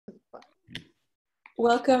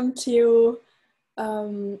Welcome to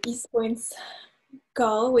East Point's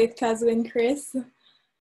call with Kazu and Chris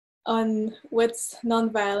on what's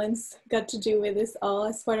nonviolence got to do with this all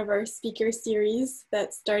as part of our speaker series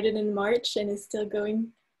that started in March and is still going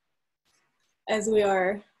as we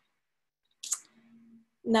are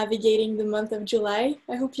navigating the month of July.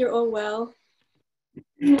 I hope you're all well.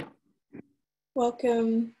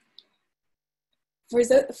 Welcome.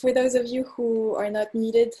 For those of you who are not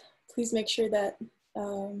muted, please make sure that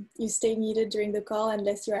you stay muted during the call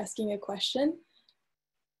unless you're asking a question.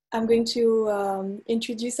 I'm going to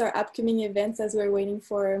introduce our upcoming events as we're waiting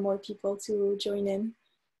for more people to join in.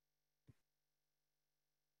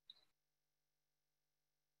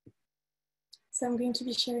 So I'm going to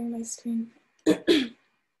be sharing my screen.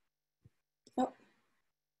 Oh.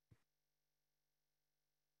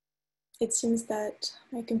 It seems that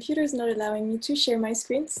my computer is not allowing me to share my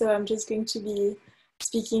screen, so I'm just going to be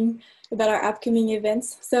speaking about our upcoming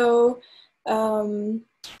events. So on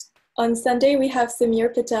Sunday, we have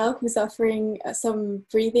Samir Patel, who's offering some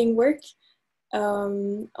breathing work.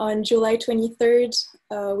 On July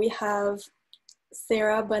 23rd, we have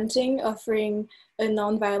Sarah Bunting offering a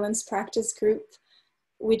nonviolence practice group,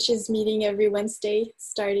 which is meeting every Wednesday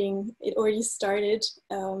starting, it already started,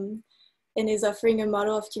 and is offering a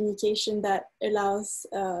model of communication that allows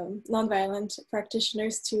nonviolent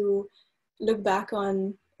practitioners to look back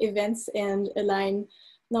on events and align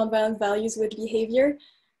nonviolent values with behavior.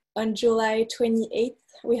 On July 28th,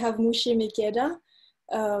 we have Mushe Mekeda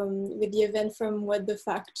with the event From What the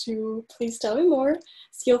Fact to Please Tell Me More,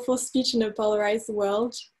 Skillful Speech in a Polarized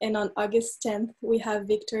World. And on August 10th, we have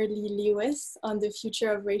Victor Lee Lewis on the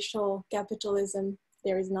future of racial capitalism,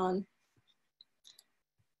 There Is None.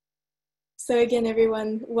 So again,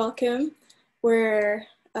 everyone, welcome. We're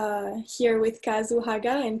here with Kazu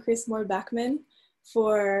Haga and Chris Moore-Backman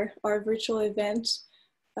for our virtual event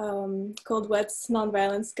called What's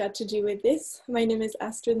Nonviolence Got to Do with This? My name is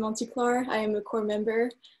Astrid Monticlar. I am a core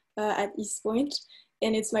member at East Point,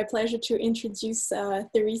 and it's my pleasure to introduce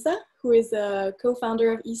Theresa, who is a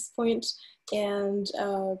co-founder of East Point and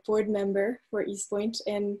a board member for East Point,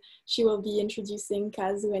 and she will be introducing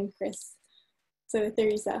Kazu and Chris. So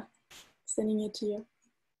Theresa, sending it to you.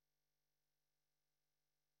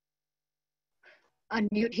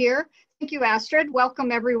 Unmute here. Thank you, Astrid.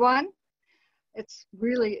 Welcome, everyone. It's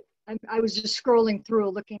really, I was just scrolling through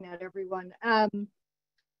looking at everyone.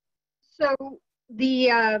 So the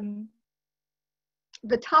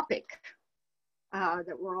topic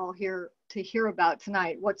that we're all here to hear about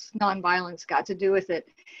tonight, what's nonviolence got to do with it?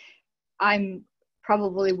 I'm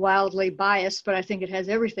probably wildly biased, but I think it has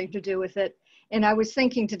everything to do with it. And I was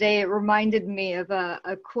thinking today, it reminded me of a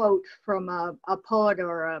quote from a poet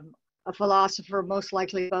or a philosopher, most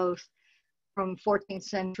likely both, from 14th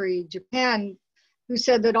century Japan, who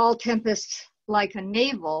said that all tempest, like a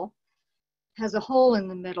navel, has a hole in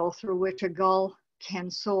the middle through which a gull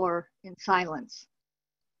can soar in silence.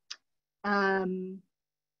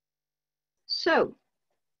 So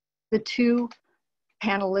the two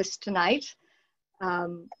panelists tonight,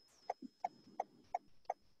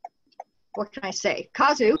 what can I say?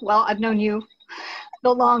 Kazu, well, I've known you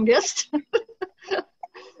the longest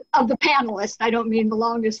of the panelists. I don't mean the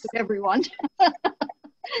longest of everyone.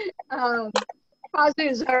 Kazu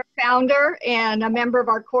is our founder and a member of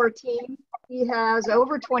our core team. He has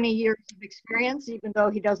over 20 years of experience, even though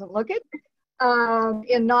he doesn't look it,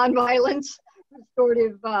 in nonviolence,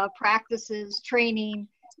 restorative practices, training,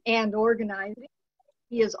 and organizing.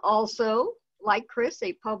 He is also, like Chris,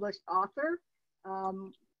 a published author,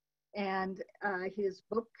 and his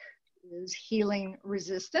book is Healing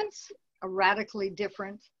Resistance, a radically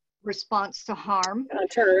different response to harm. I'll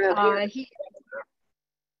turn around here.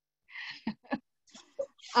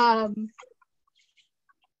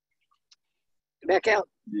 Back out.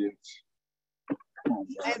 Yes.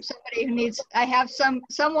 I have somebody who needs, I have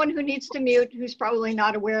someone who needs to mute who's probably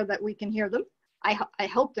not aware that we can hear them. I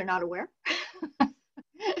hope they're not aware.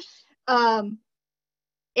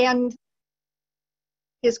 And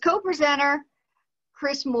his co-presenter,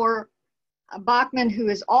 Chris Moore-Backman, who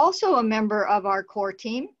is also a member of our core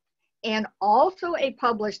team and also a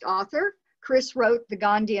published author. Chris wrote The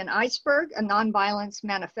Gandhian Iceberg, a Nonviolent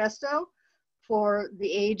Manifesto for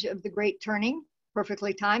the age of the Great Turning,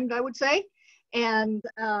 perfectly timed, I would say, and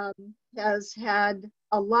has had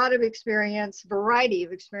a lot of experience, variety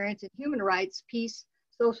of experience in human rights, peace,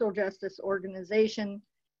 social justice organization,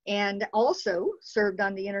 and also served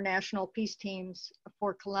on the international peace teams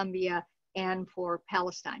for Colombia and for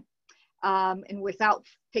Palestine. And without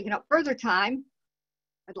taking up further time,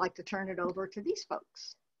 I'd like to turn it over to these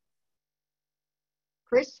folks.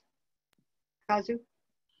 Chris, Kazu,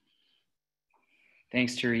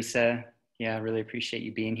 Thanks, Teresa. Yeah, I really appreciate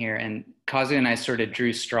you being here. And Kazu and I sort of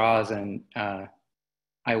drew straws, and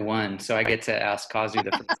I won, so I get to ask Kazu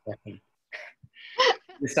the first question.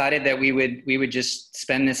 Decided that we would just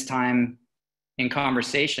spend this time in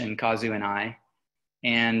conversation, Kazu and I.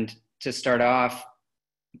 And to start off,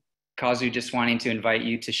 Kazu, just wanting to invite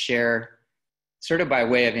you to share, sort of by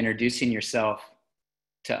way of introducing yourself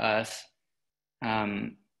to us,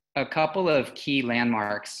 a couple of key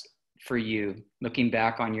landmarks for you, looking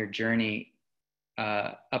back on your journey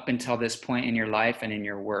up until this point in your life and in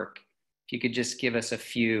your work. If you could just give us a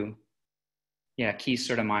few, key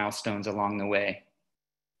sort of milestones along the way.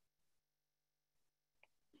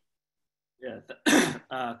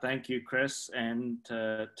 Yeah, thank you, Chris, and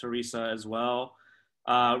Teresa as well.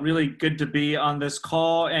 Really good to be on this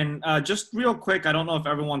call. And just real quick, I don't know if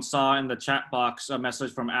everyone saw in the chat box a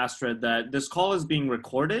message from Astrid that this call is being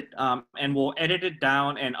recorded, and we'll edit it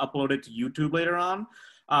down and upload it to YouTube later on.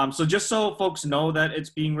 So just so folks know that it's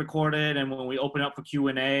being recorded, and when we open up for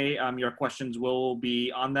Q&A, your questions will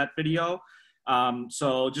be on that video.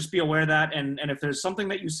 So just be aware of that. And if there's something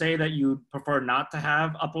that you say that you prefer not to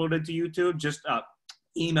have uploaded to YouTube, just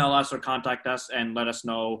email us or contact us and let us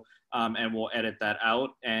know, and we'll edit that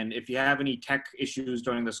out. And if you have any tech issues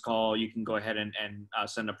during this call, you can go ahead and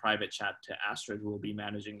send a private chat to Astrid, who will be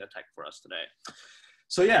managing the tech for us today.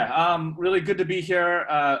 So yeah, really good to be here.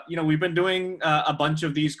 We've been doing a bunch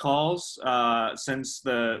of these calls since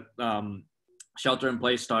the shelter in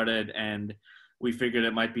place started, and we figured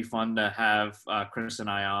it might be fun to have Chris and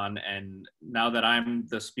I on. And now that I'm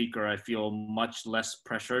the speaker, I feel much less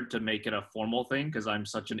pressured to make it a formal thing because I'm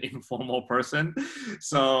such an informal person.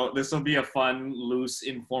 So this will be a fun, loose,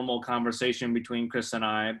 informal conversation between Chris and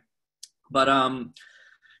I. But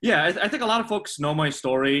I think a lot of folks know my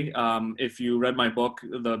story. If you read my book,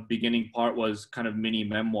 the beginning part was kind of mini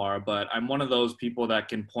memoir, but I'm one of those people that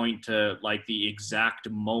can point to like the exact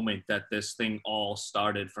moment that this thing all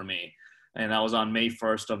started for me. And that was on May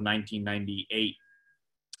 1st of 1998,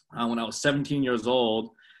 when I was 17 years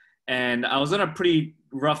old. And I was in a pretty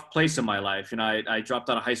rough place in my life. I dropped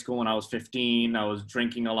out of high school when I was 15. I was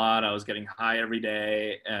drinking a lot. I was getting high every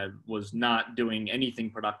day, and was not doing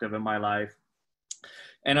anything productive in my life.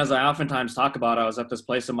 And as I oftentimes talk about, I was at this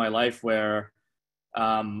place in my life where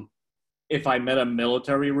if I met a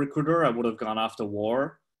military recruiter, I would have gone off to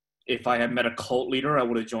war. If I had met a cult leader, I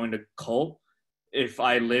would have joined a cult. If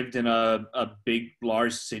I lived in a big,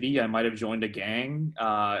 large city, I might have joined a gang.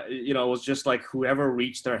 It was just like whoever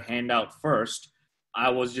reached their hand out first, I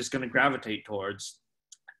was just going to gravitate towards.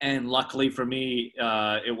 And luckily for me,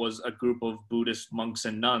 it was a group of Buddhist monks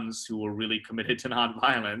and nuns who were really committed to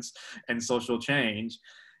nonviolence and social change.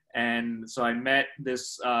 And so I met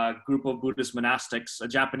this group of Buddhist monastics, a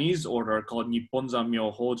Japanese order called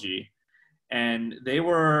Nipponzan-myo Hoji. And they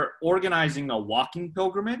were organizing a walking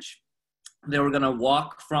pilgrimage. They were going to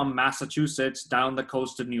walk from Massachusetts down the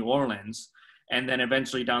coast of New Orleans, and then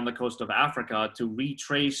eventually down the coast of Africa to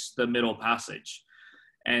retrace the Middle Passage.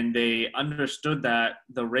 And they understood that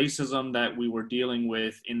the racism that we were dealing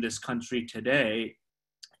with in this country today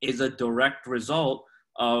is a direct result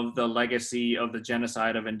of the legacy of the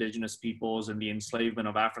genocide of indigenous peoples and the enslavement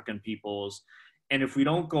of African peoples. And if we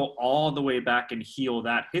don't go all the way back and heal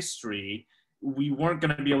that history, we weren't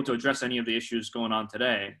going to be able to address any of the issues going on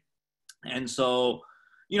today. And so,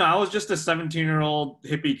 I was just a 17-year-old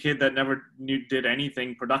hippie kid that never did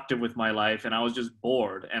anything productive with my life. And I was just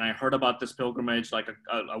bored. And I heard about this pilgrimage like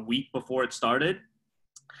a week before it started.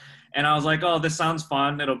 And I was like, oh, this sounds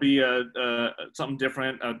fun. It'll be something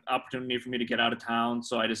different, an opportunity for me to get out of town.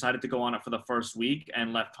 So I decided to go on it for the first week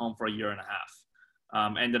and left home for a year and a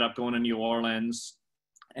half. Ended up going to New Orleans,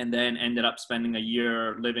 and then ended up spending a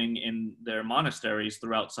year living in their monasteries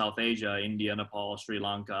throughout South Asia, India, Nepal, Sri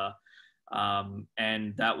Lanka.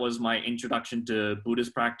 And that was my introduction to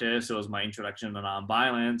Buddhist practice. It was my introduction to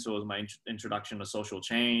nonviolence. It was my introduction to social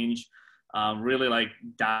change, really like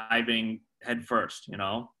diving headfirst,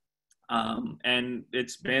 and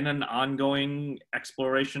it's been an ongoing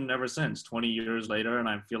exploration ever since 20 years later. And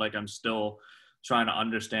I feel like I'm still trying to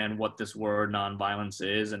understand what this word nonviolence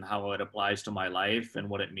is and how it applies to my life and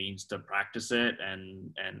what it means to practice it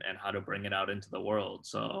and how to bring it out into the world.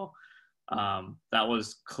 So that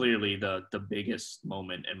was clearly the biggest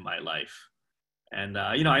moment in my life. And,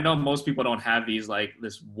 I know most people don't have these, like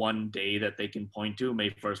this one day that they can point to. May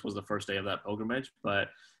 1st was the first day of that pilgrimage. But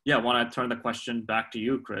yeah, I want to turn the question back to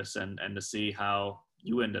you, Chris, and to see how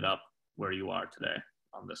you ended up where you are today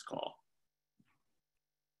on this call.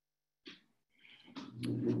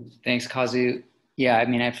 Thanks, Kazu. Yeah, I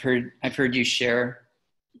mean, I've heard you share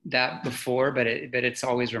that before, but it's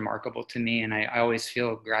always remarkable to me. And I always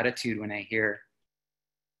feel gratitude when I hear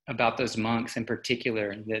about those monks in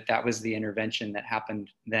particular, that was the intervention that happened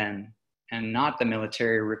then and not the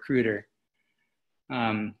military recruiter.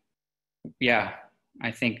 Yeah,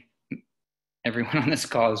 I think everyone on this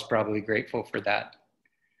call is probably grateful for that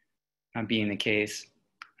being the case.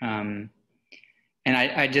 And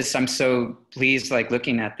I'm so pleased, like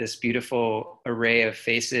looking at this beautiful array of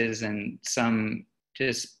faces and some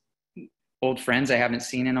just old friends I haven't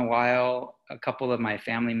seen in a while, a couple of my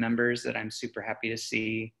family members that I'm super happy to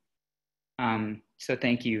see. So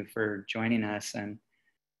thank you for joining us. And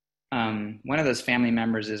one of those family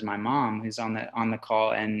members is my mom, who's on the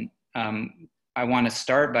call. And I want to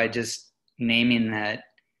start by just naming that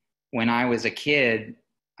when I was a kid,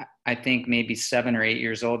 I think maybe 7 or 8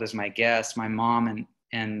 years old is my guess, my mom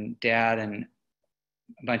and dad and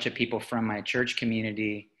a bunch of people from my church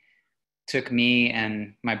community took me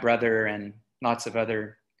and my brother and lots of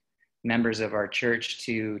other members of our church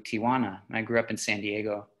to Tijuana. I grew up in San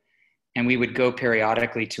Diego, and we would go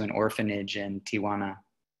periodically to an orphanage in Tijuana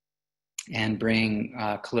and bring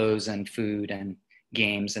clothes and food and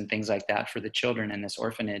games and things like that for the children in this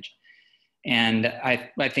orphanage. And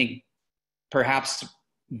I think perhaps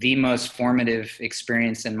the most formative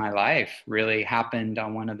experience in my life really happened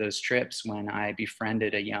on one of those trips when I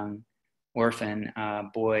befriended a young orphan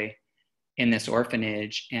boy in this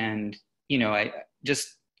orphanage. And, you know, I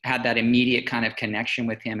just had that immediate kind of connection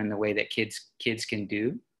with him in the way that kids can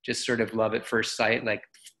do, just sort of love at first sight. Like,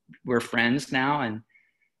 we're friends now, and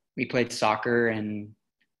we played soccer and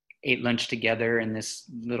ate lunch together in this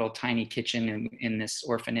little tiny kitchen in this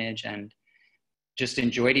orphanage, and just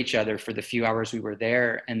enjoyed each other for the few hours we were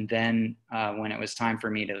there. And then when it was time for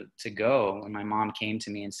me to go, when my mom came to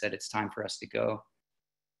me and said, it's time for us to go,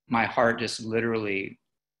 my heart just literally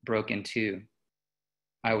broke in two.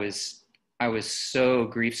 I was so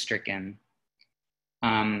grief-stricken,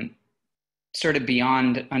 sort of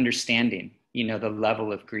beyond understanding, you know, the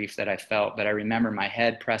level of grief that I felt. But I remember my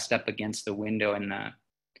head pressed up against the window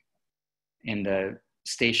in the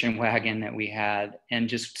station wagon that we had, and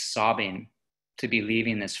just sobbing to be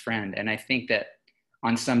leaving this friend. And I think that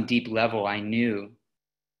on some deep level, I knew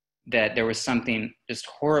that there was something just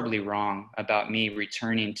horribly wrong about me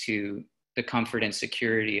returning to the comfort and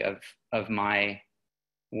security of my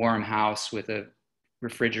warm house with a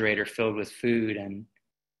refrigerator filled with food and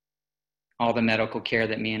all the medical care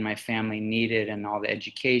that me and my family needed, and all the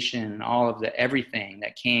education and all of the everything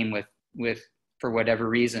that came with for whatever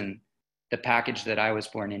reason, the package that I was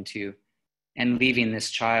born into, and leaving this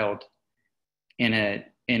child in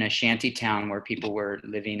a shanty town where people were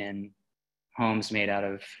living in homes made out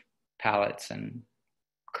of pallets and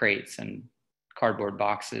crates and cardboard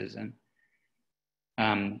boxes. And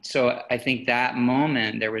so I think that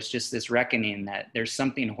moment, there was just this reckoning that there's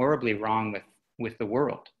something horribly wrong with the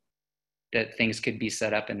world, that things could be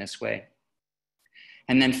set up in this way.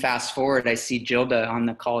 And then fast forward, I see Gilda on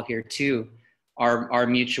the call here too, our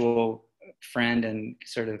mutual friend and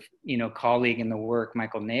sort of, you know, colleague in the work,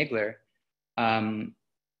 Michael Nagler,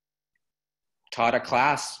 taught a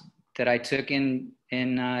class that I took in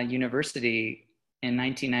university in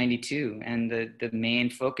 1992. And the main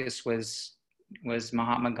focus was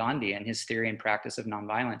Mahatma Gandhi and his theory and practice of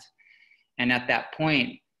nonviolence. And at that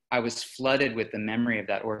point, I was flooded with the memory of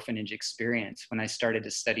that orphanage experience when I started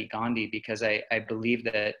to study Gandhi, because I believe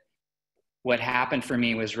that what happened for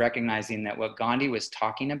me was recognizing that what Gandhi was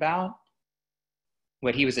talking about,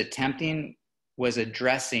 what he was attempting, was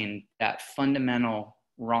addressing that fundamental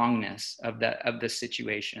wrongness of the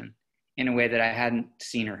situation in a way that I hadn't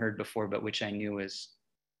seen or heard before, but which I knew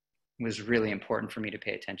was really important for me to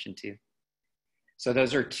pay attention to. So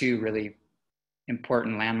those are two really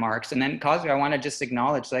important landmarks. And then Kazu, I want to just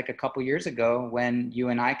acknowledge, like a couple years ago when you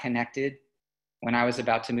and I connected, when I was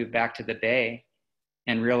about to move back to the Bay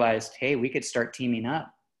and realized, hey, we could start teaming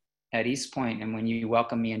up at East Point. And when you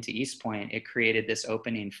welcomed me into East Point, it created this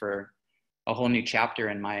opening for a whole new chapter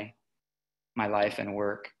in my life and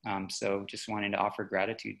work. So just wanting to offer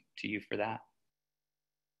gratitude to you for that.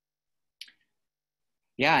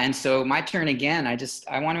 Yeah, and so my turn again.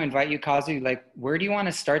 I want to invite you, Kazu, like, where do you want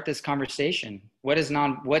to start this conversation? What's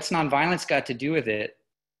nonviolence got to do with it?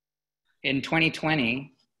 In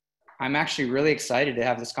 2020, I'm actually really excited to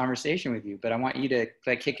have this conversation with you, but I want you to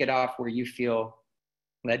like kick it off where you feel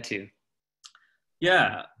led to.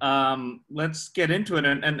 Yeah, let's get into it.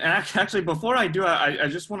 And actually, before I do, I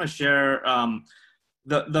just want to share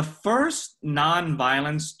the first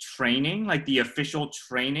nonviolence training, like the official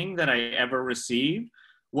training that I ever received,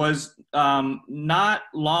 was not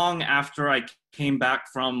long after I came back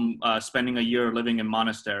from spending a year living in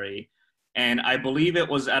monastery. And I believe it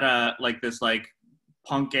was at this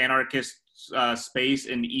punk anarchist space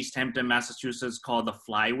in East Hampton, Massachusetts called the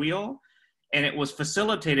Flywheel. And it was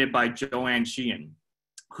facilitated by Joanne Sheehan,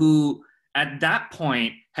 who at that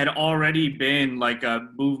point had already been like a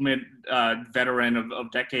movement veteran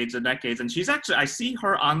of decades and decades. And she's actually, I see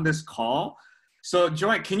her on this call. So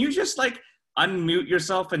Joanne, can you just like unmute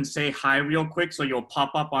yourself and say hi real quick so you'll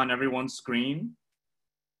pop up on everyone's screen?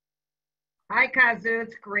 Hi, Kazu.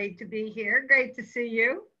 It's great to be here. Great to see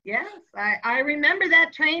you. Yes, I remember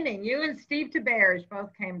that training. You and Steve Taberge both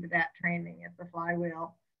came to that training at the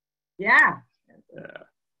Flywheel. Yeah.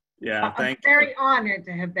 Yeah, thank you. I'm very honored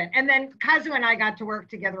to have been. And then Kazu and I got to work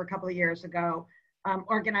together a couple of years ago,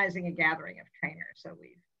 organizing a gathering of trainers. So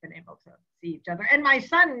we've been able to see each other. And my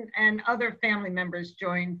son and other family members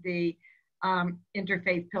joined the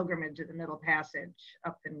interfaith pilgrimage of the Middle Passage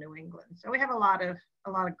up in New England. So we have a lot of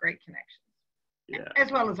great connections,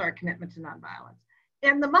 as well as our commitment to nonviolence.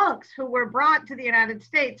 And the monks who were brought to the United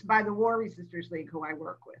States by the War Resisters League, who I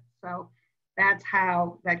work with. So that's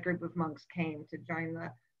how that group of monks came to join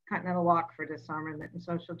the Continental Walk for Disarmament and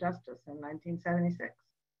Social Justice in 1976.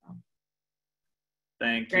 So.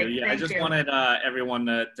 Thank you. Yeah, I just wanted everyone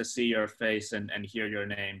to see your face and hear your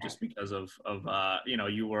name, just because of you know,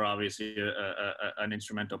 you were obviously an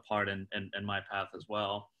instrumental part in my path as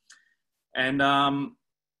well. And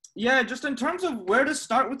yeah, just in terms of where to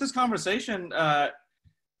start with this conversation,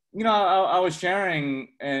 you know, I was sharing,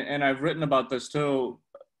 and I've written about this too,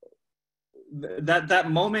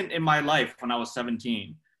 that moment in my life when I was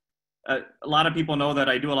 17. A lot of people know that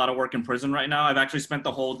I do a lot of work in prison right now. I've actually spent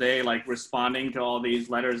the whole day like responding to all these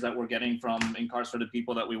letters that we're getting from incarcerated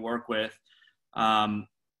people that we work with. And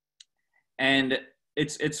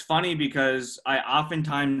it's funny because I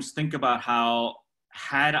oftentimes think about how,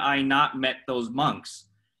 had I not met those monks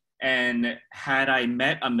and had I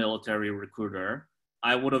met a military recruiter,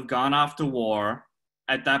 I would have gone off to war.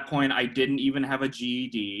 At that point, I didn't even have a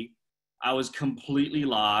GED. I was completely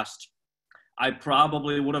lost. I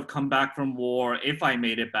probably would have come back from war, if I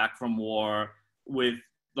made it back from war, with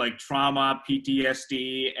like trauma,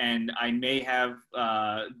 PTSD, and I may have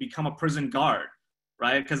become a prison guard,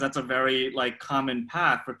 right? Because that's a very like common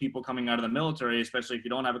path for people coming out of the military, especially if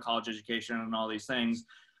you don't have a college education and all these things.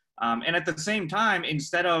 And at the same time,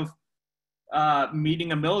 instead of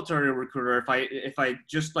meeting a military recruiter, if I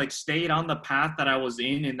just like stayed on the path that I was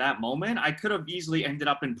in that moment, I could have easily ended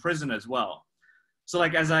up in prison as well. So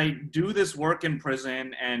like, as I do this work in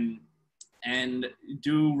prison and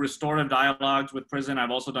do restorative dialogues with prison,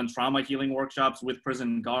 I've also done trauma healing workshops with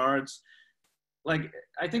prison guards. Like,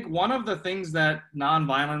 I think one of the things that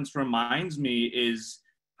nonviolence reminds me is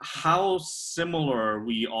how similar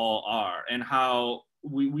we all are, and how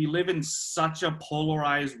we live in such a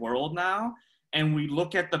polarized world now, and we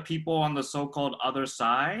look at the people on the so-called other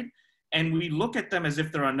side, and we look at them as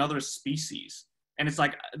if they're another species. And it's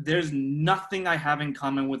like, there's nothing I have in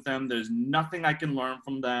common with them. There's nothing I can learn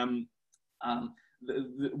from them.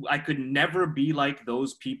 I could never be like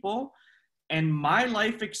those people. And my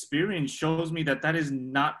life experience shows me that that is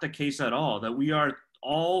not the case at all, that we are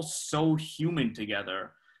all so human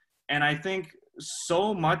together. And I think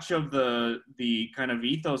so much of the kind of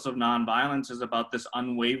ethos of nonviolence is about this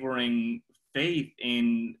unwavering faith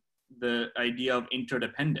in the idea of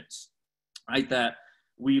interdependence, right? That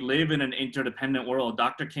we live in an interdependent world.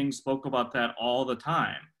 Dr. King spoke about that all the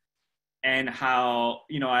time. And how,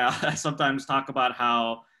 you know, I sometimes talk about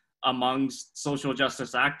how amongst social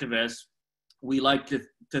justice activists, we like to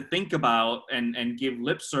think about and give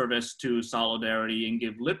lip service to solidarity and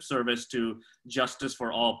give lip service to justice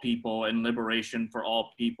for all people and liberation for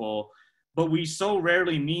all people. But we so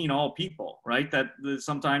rarely mean all people, right? That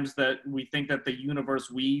sometimes that we think that the universe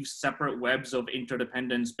weaves separate webs of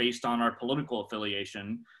interdependence based on our political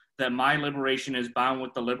affiliation, that my liberation is bound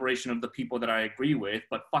with the liberation of the people that I agree with,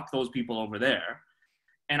 but fuck those people over there.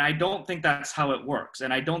 And I don't think that's how it works.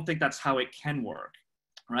 And I don't think that's how it can work,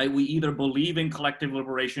 right? We either believe in collective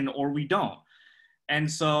liberation or we don't. And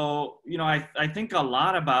so, you know, I think a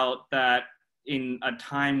lot about that in a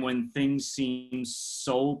time when things seem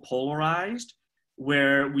so polarized,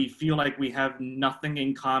 where we feel like we have nothing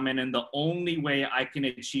in common, and the only way I can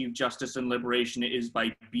achieve justice and liberation is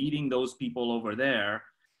by beating those people over there.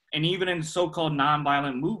 And even in so-called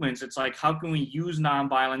nonviolent movements, it's like, how can we use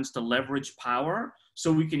nonviolence to leverage power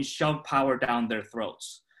so we can shove power down their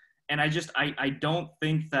throats? And I don't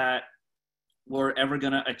think that we're ever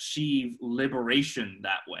gonna achieve liberation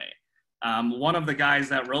that way. One of the guys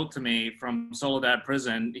that wrote to me from Soledad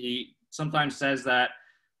prison, he sometimes says that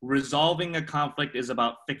resolving a conflict is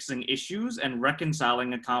about fixing issues, and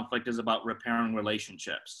reconciling a conflict is about repairing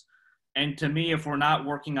relationships. And to me, if we're not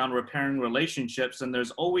working on repairing relationships, then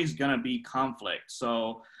there's always going to be conflict.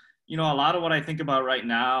 So, you know, a lot of what I think about right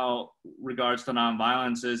now regards to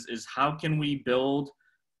nonviolence is how can we build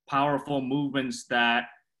powerful movements that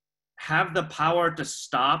have the power to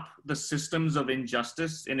stop the systems of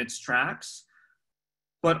injustice in its tracks,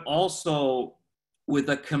 but also with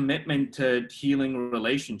a commitment to healing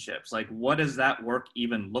relationships. Like, what does that work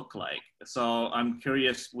even look like? So I'm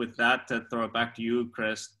curious with that to throw it back to you,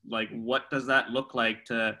 Chris. Like, what does that look like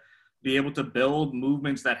to be able to build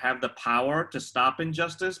movements that have the power to stop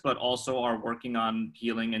injustice, but also are working on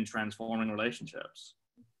healing and transforming relationships?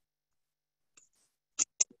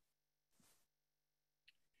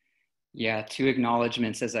 Yeah, two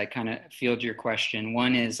acknowledgements as I kind of field your question.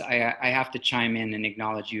 One is I have to chime in and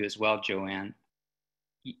acknowledge you as well, Joanne.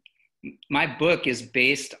 My book is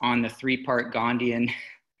based on the three-part Gandhian,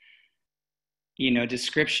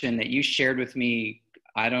 description that you shared with me,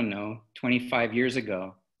 I don't know, 25 years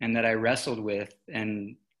ago, and that I wrestled with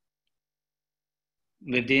and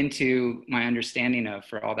lived into my understanding of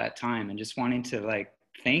for all that time, and just wanting to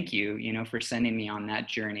thank you, for sending me on that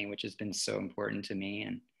journey, which has been so important to me.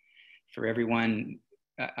 And for everyone,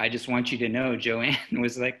 I just want you to know Joanne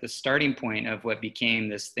was like the starting point of what became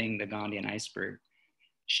this thing, the Gandhian Iceberg.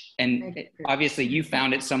 And obviously you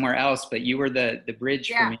found it somewhere else, but you were the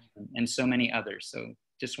bridge for me and so many others. So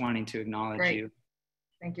just wanting to acknowledge you.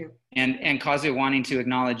 Thank you. And Kazu, wanting to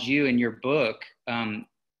acknowledge you in your book,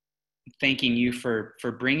 thanking you for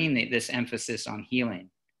bringing this emphasis on healing,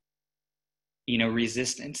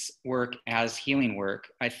 resistance work as healing work.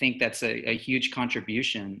 I think that's a huge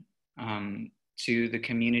contribution to the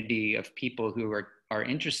community of people who are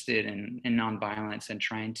interested in nonviolence and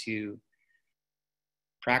trying to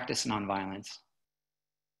practice nonviolence.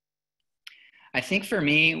 I think for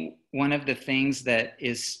me, one of the things that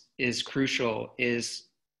is crucial is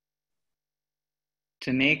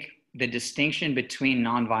to make the distinction between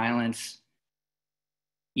nonviolence,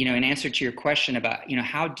 in answer to your question about,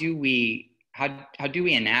 how do we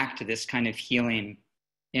enact this kind of healing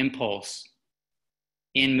impulse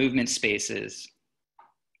in movement spaces,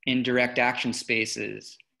 in direct action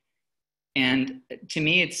spaces. And to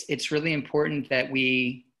me, it's really important that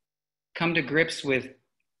we come to grips with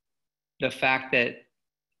the fact that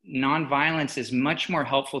nonviolence is much more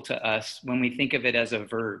helpful to us when we think of it as a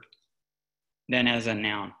verb than as a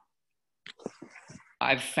noun.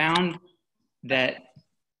 I've found that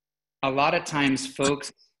a lot of times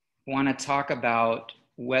folks want to talk about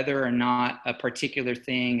whether or not a particular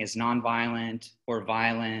thing is nonviolent or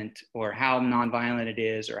violent, or how nonviolent it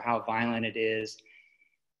is, or how violent it is,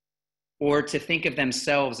 or to think of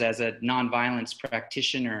themselves as a nonviolence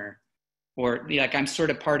practitioner, or I'm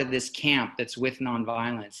sort of part of this camp that's with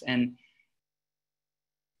nonviolence. And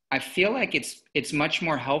I feel like it's much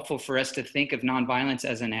more helpful for us to think of nonviolence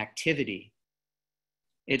as an activity.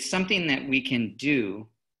 It's something that we can do,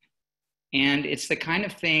 and it's the kind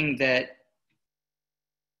of thing that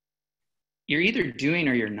you're either doing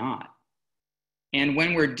or you're not. And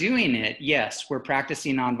when we're doing it, yes, we're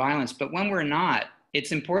practicing nonviolence, but when we're not,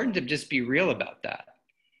 it's important to just be real about that.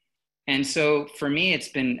 And so for me, it's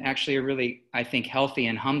been actually a really, I think, healthy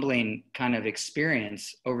and humbling kind of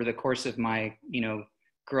experience over the course of my,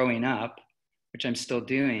 growing up, which I'm still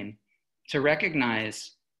doing, to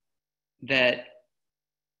recognize that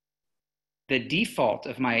the default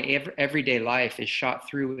of my everyday life is shot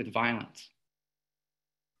through with violence.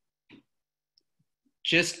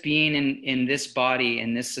 Just being in this body,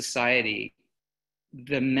 in this society,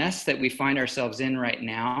 the mess that we find ourselves in right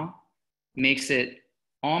now makes it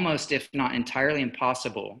almost, if not entirely,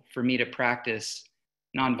 impossible for me to practice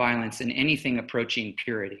nonviolence in anything approaching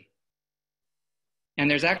purity. And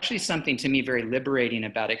there's actually something to me very liberating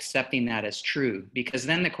about accepting that as true, because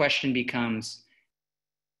then the question becomes,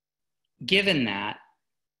 given that,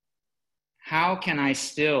 how can I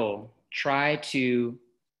still try to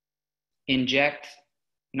inject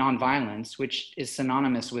nonviolence, which is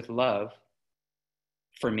synonymous with love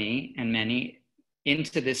for me and many,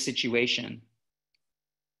 into this situation?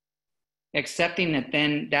 Accepting that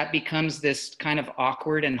then that becomes this kind of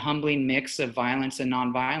awkward and humbling mix of violence and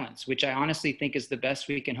nonviolence, which I honestly think is the best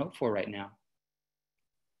we can hope for right now.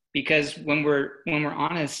 Because when we're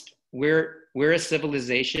honest, we're a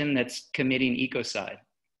civilization that's committing ecocide.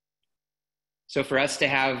 So for us to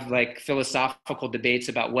have philosophical debates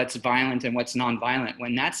about what's violent and what's nonviolent,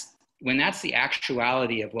 when that's the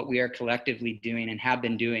actuality of what we are collectively doing and have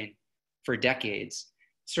been doing for decades,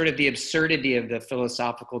 sort of the absurdity of the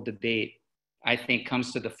philosophical debate, I think,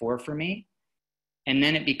 comes to the fore for me. And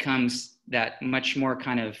then it becomes that much more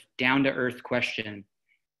kind of down to earth question.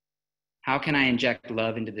 How can I inject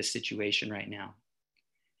love into this situation right now?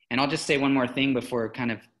 And I'll just say one more thing before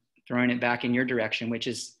kind of throwing it back in your direction, which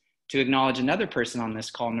is to acknowledge another person on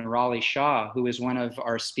this call, Nirali Shah, who was one of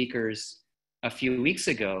our speakers a few weeks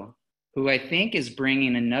ago, who I think is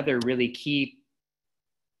bringing another really key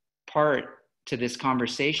part to this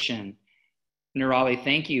conversation. Nirali,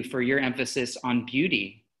 thank you for your emphasis on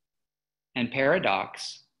beauty and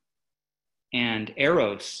paradox and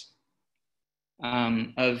eros,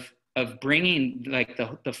 of bringing like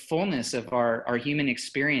the fullness of our human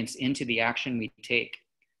experience into the action we take.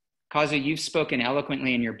 Kazu, you've spoken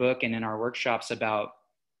eloquently in your book and in our workshops about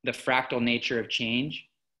the fractal nature of change,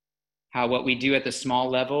 how what we do at the small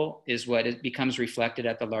level is what it becomes reflected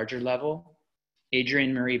at the larger level.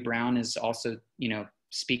 Adrienne Maree Brown is also,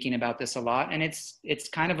 speaking about this a lot, and it's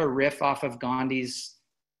kind of a riff off of Gandhi's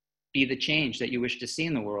 "Be the change that you wish to see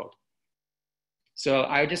in the world." So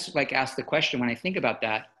I would just like ask the question, when I think about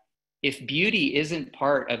that, if beauty isn't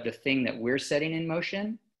part of the thing that we're setting in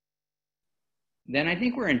motion, then I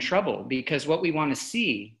think we're in trouble, because what we want to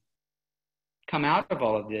see come out of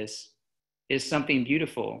all of this is something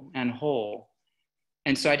beautiful and whole.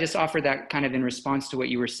 And so I just offer that kind of in response to what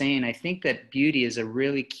you were saying. I think that beauty is a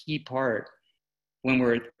really key part when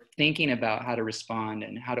we're thinking about how to respond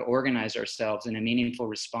and how to organize ourselves in a meaningful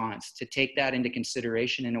response, to take that into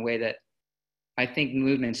consideration in a way that I think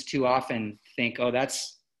movements too often think, oh,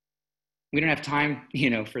 we don't have time,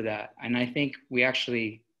 for that. And I think we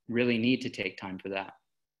actually really need to take time for that.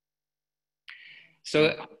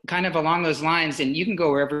 So kind of along those lines, and you can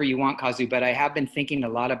go wherever you want, Kazu, but I have been thinking a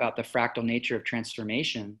lot about the fractal nature of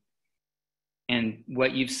transformation and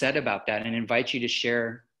what you've said about that, and invite you to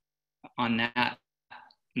share on that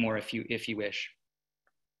more if you wish.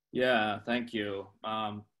 Yeah, thank you.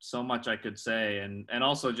 So much I could say, and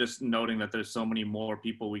also just noting that there's so many more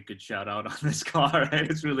people we could shout out on this call, right?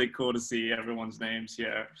 It's really cool to see everyone's names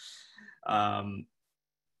here.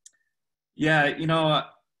 Yeah,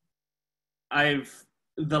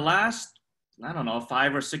 the last,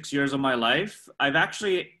 5 or 6 years of my life, I've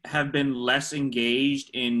actually have been less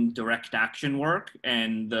engaged in direct action work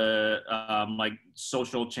and the like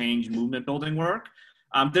social change movement building work.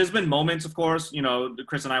 There's been moments, of course,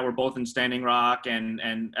 Chris and I were both in Standing Rock and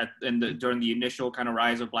during the initial kind of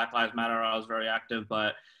rise of Black Lives Matter, I was very active.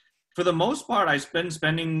 But for the most part, I've been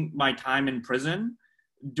spending my time in prison,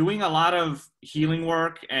 doing a lot of healing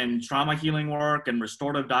work and trauma healing work and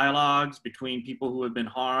restorative dialogues between people who have been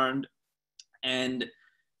harmed. And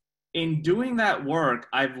in doing that work,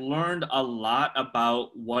 I've learned a lot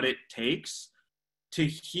about what it takes to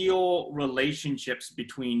heal relationships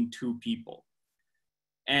between two people.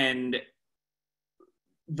 And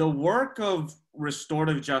the work of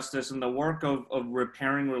restorative justice and the work of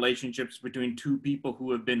repairing relationships between two people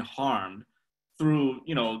who have been harmed through,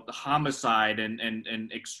 homicide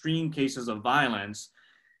and extreme cases of violence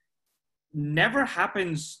never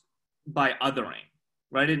happens by othering,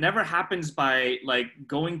 right? It never happens by like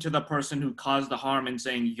going to the person who caused the harm and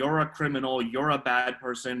saying, you're a criminal, you're a bad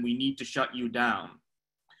person, we need to shut you down.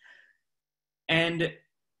 And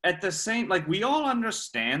at the same, like we all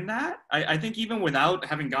understand that. I think even without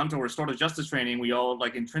having gone to a restorative justice training, we all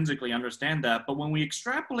like intrinsically understand that. But when we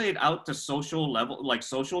extrapolate out to social level, like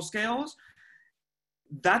social scales,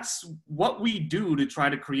 that's what we do to try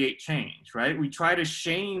to create change, right? We try to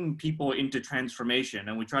shame people into transformation,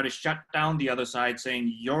 and we try to shut down the other side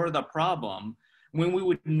saying, you're the problem, when we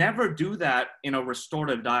would never do that in a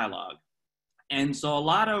restorative dialogue. And so a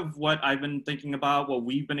lot of what I've been thinking about, what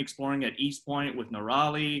we've been exploring at East Point with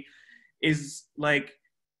Nirali, is like,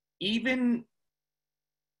 even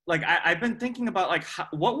like I've been thinking about like,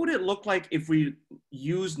 what would it look like if we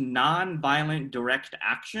use nonviolent direct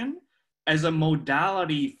action as a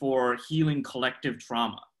modality for healing collective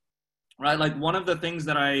trauma, right? Like one of the things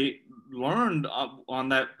that I learned on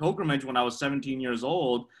that pilgrimage when I was 17 years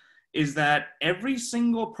old is that every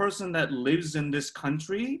single person that lives in this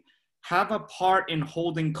country have a part in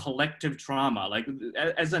holding collective trauma. Like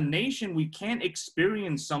as a nation, we can't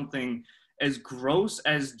experience something as gross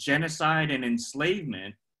as genocide and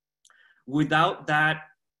enslavement without that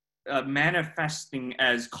manifesting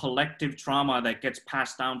as collective trauma that gets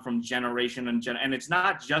passed down from generation and it's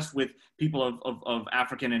not just with people of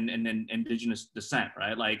African and indigenous descent,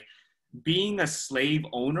 right? Like being a slave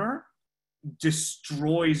owner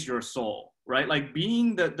destroys your soul, right? Like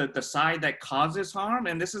being the side that causes harm.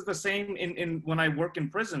 And this is the same in when I work in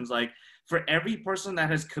prisons. Like for every person that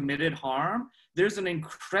has committed harm, there's an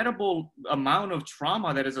incredible amount of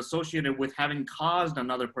trauma that is associated with having caused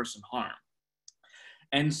another person harm.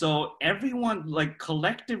 And so everyone, like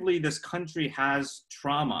collectively, this country has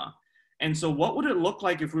trauma. And so what would it look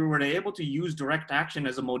like if we were able to use direct action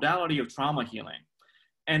as a modality of trauma healing?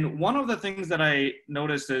 And one of the things that I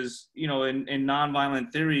noticed is, you know, in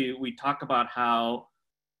nonviolent theory, we talk about how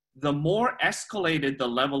the more escalated the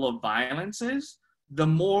level of violence is, the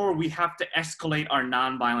more we have to escalate our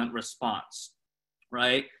nonviolent response,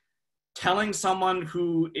 right? Telling someone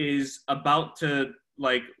who is about to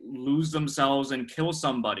like lose themselves and kill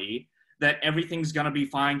somebody that everything's gonna be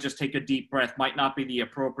fine, just take a deep breath, might not be the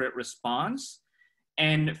appropriate response.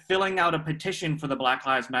 And filling out a petition for the Black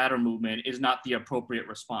Lives Matter movement is not the appropriate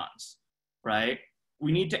response, right?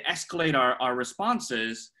 We need to escalate our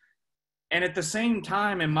responses. And at the same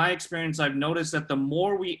time, in my experience, I've noticed that the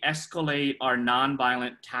more we escalate our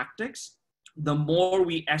nonviolent tactics, the more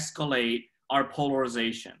we escalate our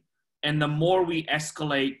polarization. And the more we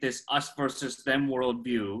escalate this us versus them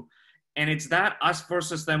worldview. And it's that us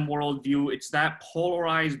versus them worldview, it's that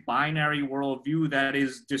polarized binary worldview that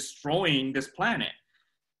is destroying this planet.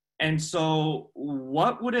 And so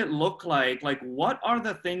what would it look like? Like, what are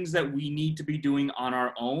the things that we need to be doing on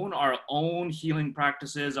our own healing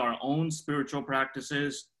practices, our own spiritual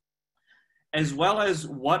practices, as well as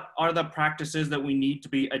what are the practices that we need to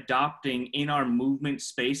be adopting in our movement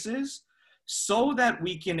spaces so that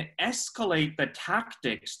we can escalate the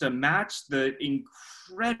tactics to match the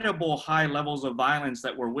incredible high levels of violence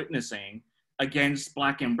that we're witnessing against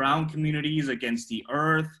Black and brown communities, against the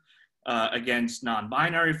earth, against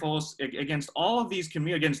non-binary folks, against all of these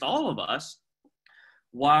communities, against all of us,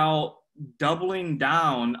 while doubling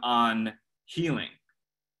down on healing,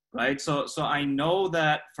 right? So I know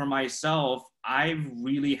that for myself, I've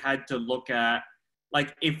really had to look at,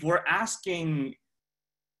 like, if we're asking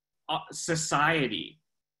society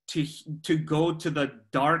to go to the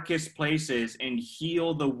darkest places and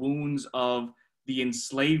heal the wounds of the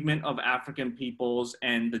enslavement of African peoples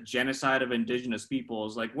and the genocide of indigenous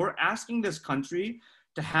peoples, like, we're asking this country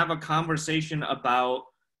to have a conversation about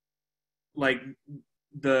like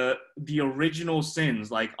the original sins,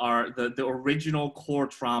 like the original core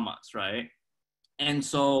traumas, right? And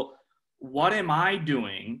so what am I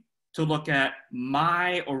doing to look at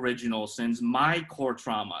my original sins, my core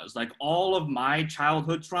traumas, like all of my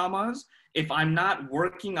childhood traumas? If I'm not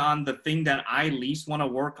working on the thing that I least want to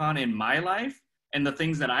work on in my life, and the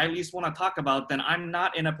things that I least want to talk about, then I'm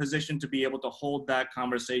not in a position to be able to hold that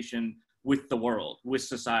conversation with the world, with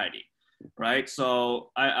society, right? So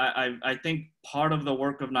I think part of the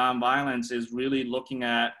work of nonviolence is really looking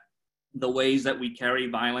at the ways that we carry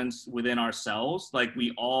violence within ourselves. Like,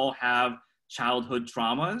 we all have childhood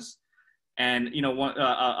traumas. And, you know,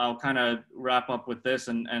 I'll kind of wrap up with this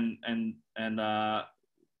and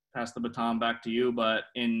pass the baton back to you. But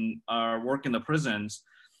in our work in the prisons,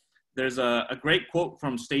 there's a great quote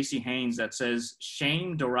from Stacey Haynes that says,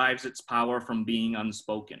 "Shame derives its power from being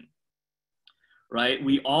unspoken." Right?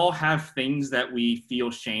 We all have things that we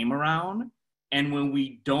feel shame around. And when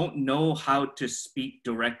we don't know how to speak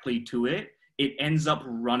directly to it, it ends up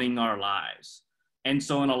running our lives. And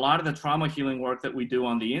so in a lot of the trauma healing work that we do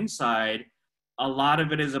on the inside, a lot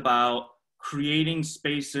of it is about creating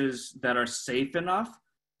spaces that are safe enough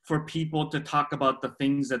for people to talk about the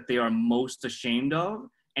things that they are most ashamed of,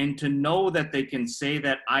 and to know that they can say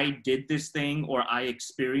that I did this thing or I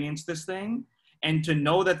experienced this thing, and to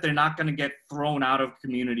know that they're not going to get thrown out of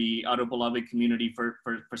community, out of beloved community for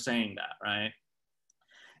saying that, right?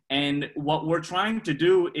 And what we're trying to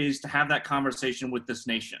do is to have that conversation with this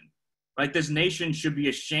nation, right? This nation should be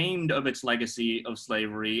ashamed of its legacy of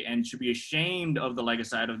slavery and should be ashamed of the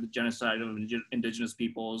legacy of the genocide of indigenous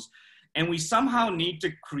peoples. And we somehow need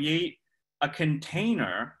to create a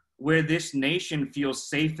container where this nation feels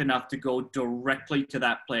safe enough to go directly to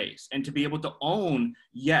that place and to be able to own,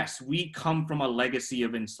 yes, we come from a legacy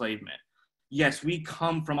of enslavement. Yes, we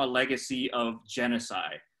come from a legacy of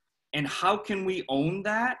genocide. And how can we own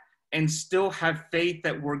that and still have faith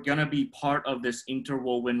that we're gonna be part of this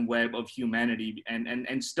interwoven web of humanity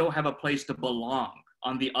and still have a place to belong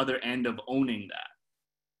on the other end of owning that?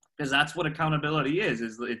 Because that's what accountability is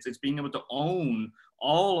it's being able to own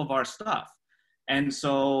all of our stuff. And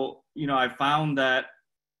so, you know, I found that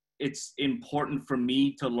it's important for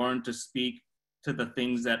me to learn to speak to the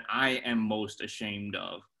things that I am most ashamed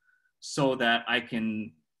of so that I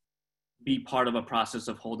can be part of a process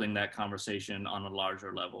of holding that conversation on a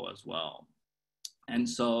larger level as well. And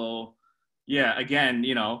so, yeah, again,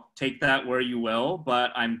 you know, take that where you will,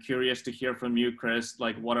 but I'm curious to hear from you, Chris,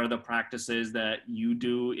 like, what are the practices that you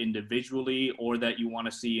do individually or that you want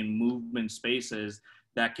to see in movement spaces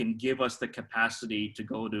that can give us the capacity to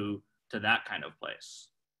go to that kind of place?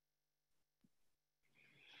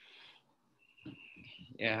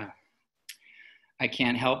 Yeah. I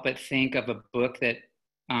can't help but think of a book that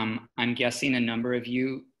I'm guessing a number of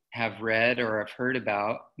you have read or have heard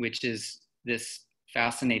about, which is this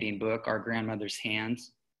fascinating book, Our Grandmother's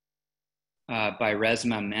Hands, by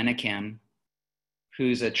Resmaa Menakem,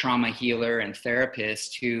 who's a trauma healer and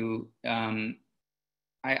therapist who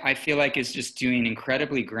I feel like is just doing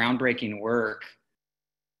incredibly groundbreaking work,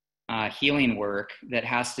 healing work that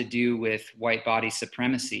has to do with white body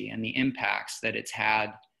supremacy and the impacts that it's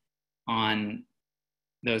had on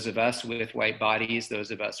those of us with white bodies,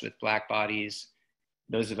 those of us with Black bodies,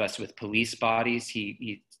 those of us with police bodies.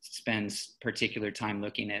 He spends particular time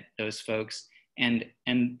looking at those folks, and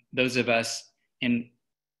those of us in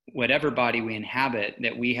whatever body we inhabit,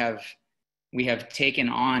 that we have taken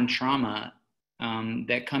on trauma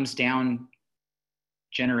that comes down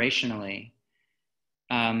generationally.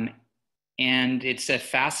 And it's a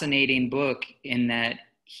fascinating book in that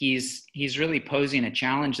he's really posing a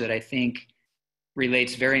challenge that I think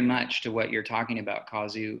relates very much to what you're talking about,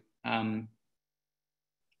 Kazu.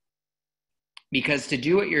 Because to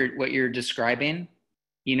do what you're describing,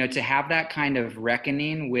 you know, to have that kind of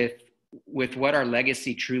reckoning with what our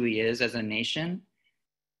legacy truly is as a nation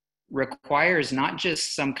requires not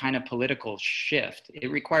just some kind of political shift.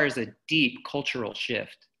 It requires a deep cultural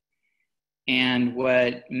shift. And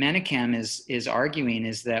what Menakem is arguing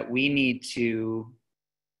is that we need to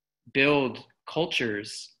build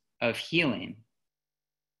cultures of healing.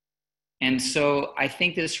 And so I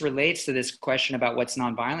think this relates to this question about what's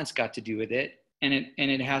nonviolence got to do with it. And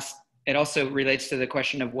it also relates to the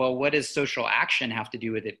question of, well, what does social action have to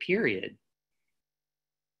do with it, period?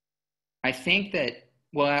 I think that,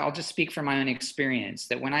 well, I'll just speak from my own experience,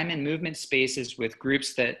 that when I'm in movement spaces with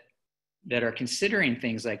groups that are considering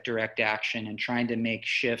things like direct action and trying to make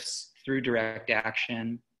shifts through direct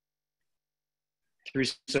action, through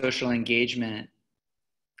social engagement,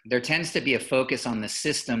 there tends to be a focus on the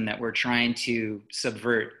system that we're trying to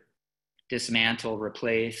subvert, dismantle,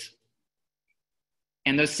 replace.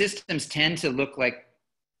 And those systems tend to look like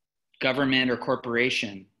government or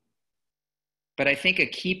corporation. But I think a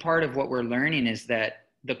key part of what we're learning is that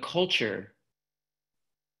the culture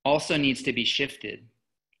also needs to be shifted.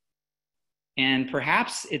 And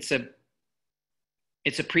perhaps it's a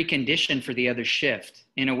precondition for the other shift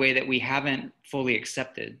in a way that we haven't fully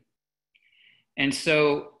accepted. And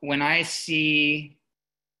so when I see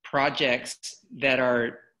projects that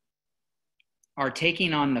are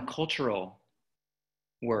taking on the cultural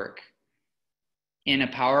work in a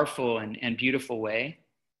powerful and beautiful way,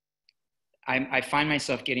 I find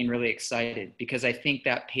myself getting really excited, because I think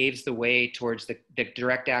that paves the way towards the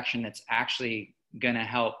direct action that's actually going to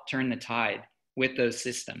help turn the tide with those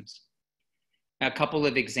systems. A couple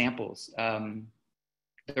of examples.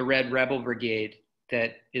 The Red Rebel Brigade,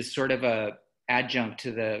 that is sort of a adjunct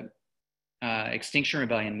to the Extinction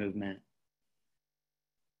Rebellion movement.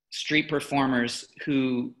 Street performers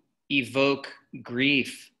who evoke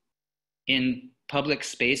grief in public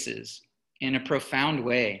spaces in a profound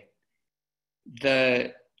way.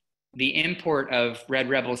 The import of Red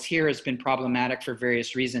Rebels here has been problematic for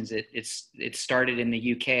various reasons. It started in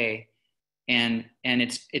the UK, and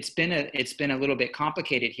it's been a little bit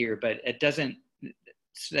complicated here, but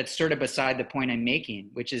that's sort of beside the point I'm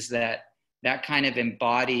making, which is that kind of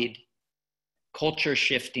embodied culture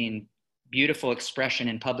shifting, beautiful expression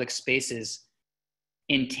in public spaces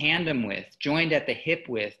in tandem with, joined at the hip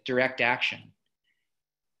with direct action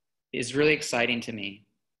is really exciting to me.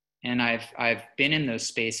 And I've been in those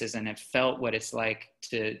spaces and have felt what it's like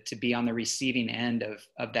to be on the receiving end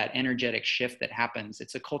of that energetic shift that happens.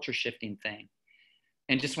 It's a culture shifting thing.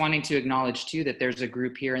 And just wanting to acknowledge too that there's a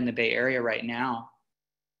group here in the Bay Area right now,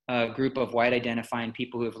 a group of white identifying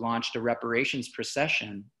people who have launched a reparations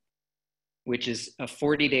procession, which is a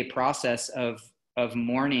 40-day process of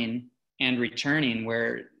mourning and returning,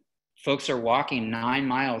 where folks are walking 9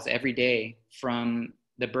 miles every day from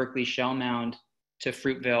the Berkeley Shell Mound to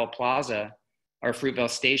Fruitvale Plaza, or Fruitvale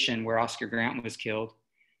Station, where Oscar Grant was killed.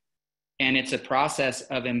 And it's a process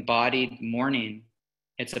of embodied mourning.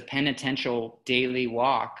 It's a penitential daily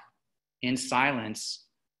walk in silence.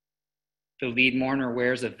 The lead mourner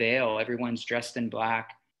wears a veil. Everyone's dressed in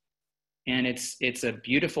black. And it's a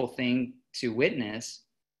beautiful thing to witness.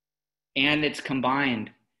 And it's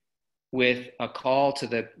combined with a call to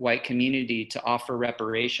the white community to offer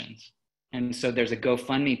reparations. And so there's a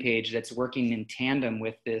GoFundMe page that's working in tandem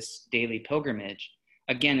with this daily pilgrimage.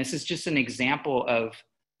 Again, this is just an example of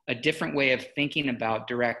a different way of thinking about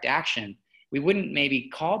direct action. We wouldn't maybe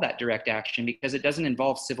call that direct action because it doesn't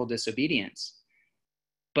involve civil disobedience,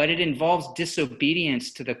 but it involves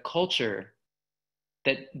disobedience to the culture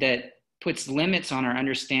that puts limits on our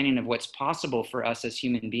understanding of what's possible for us as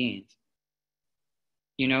human beings.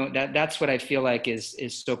 You know, that's what I feel like is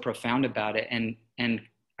so profound about it. And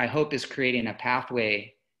I hope is creating a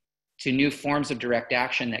pathway to new forms of direct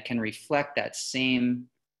action that can reflect that same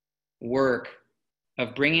work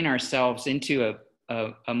of bringing ourselves into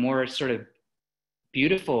a more sort of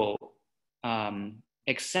beautiful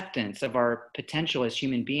acceptance of our potential as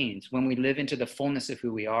human beings when we live into the fullness of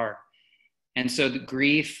who we are. And so the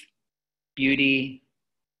grief, beauty,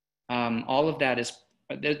 all of that is,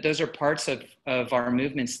 those are parts of our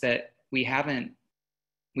movements that we haven't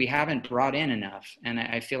brought in enough. And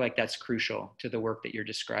I feel like that's crucial to the work that you're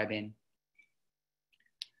describing.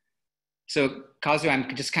 So Kazu,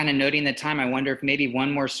 I'm just kind of noting the time. I wonder if maybe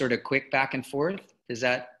one more sort of quick back and forth. Does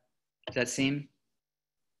that seem?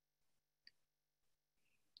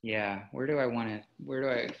 Yeah,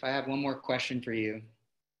 if I have one more question for you.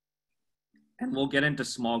 And we'll get into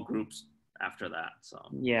small groups after that, so.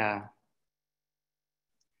 Yeah.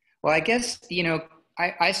 Well, I guess, you know,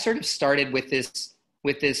 I sort of started with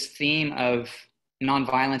this theme of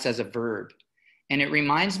nonviolence as a verb. And it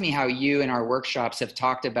reminds me how you in our workshops have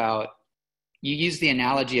talked about, you use the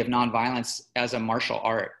analogy of nonviolence as a martial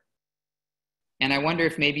art. And I wonder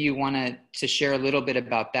if maybe you wanted to share a little bit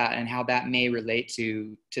about that and how that may relate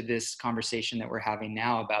to this conversation that we're having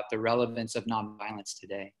now about the relevance of nonviolence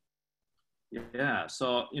today. Yeah,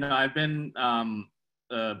 so, you know, I've been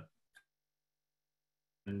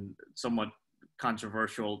somewhat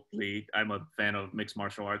controversially, I'm a fan of mixed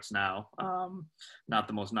martial arts now. Not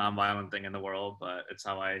the most nonviolent thing in the world, but it's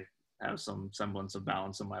how I have some semblance of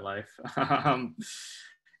balance in my life.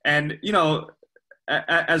 And, you know,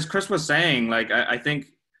 as Chris was saying, like, I think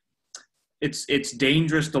it's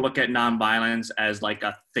dangerous to look at nonviolence as like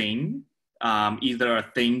a thing, either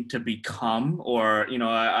a thing to become, or, you know,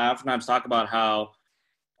 I oftentimes talk about how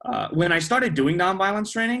when I started doing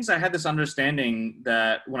nonviolence trainings, I had this understanding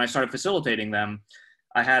that when I started facilitating them,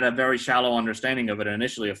 I had a very shallow understanding of it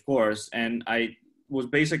initially, of course, and I was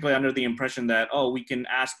basically under the impression that, oh, we can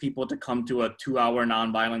ask people to come to a 2-hour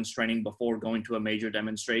nonviolence training before going to a major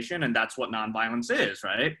demonstration, and that's what nonviolence is,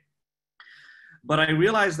 right? But I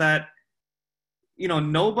realized that, you know,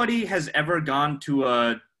 nobody has ever gone to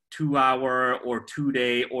a 2-hour or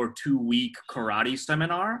 2-day or 2-week karate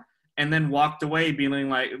seminar and then walked away being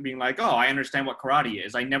like, oh, I understand what karate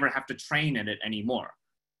is. I never have to train in it anymore,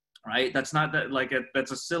 right? That's not that, like,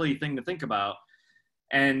 that's a silly thing to think about.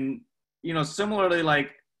 And, you know, similarly,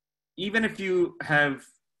 like, even if you have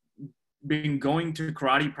been going to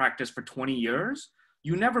karate practice for 20 years,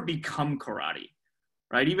 you never become karate,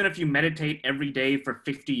 right? Even if you meditate every day for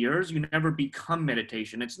 50 years, you never become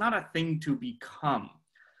meditation. It's not a thing to become,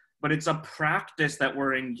 but it's a practice that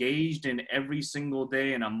we're engaged in every single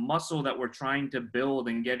day, and a muscle that we're trying to build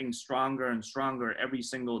and getting stronger and stronger every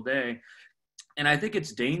single day. And I think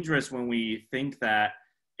it's dangerous when we think that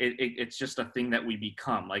it's just a thing that we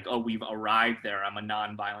become, like, oh, we've arrived there, I'm a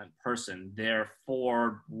nonviolent person,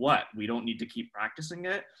 therefore what? We don't need to keep practicing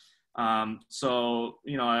it. So,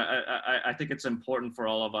 you know, I think it's important for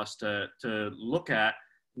all of us to look at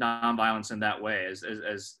nonviolence in that way as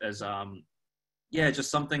yeah, just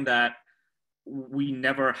something that we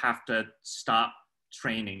never have to stop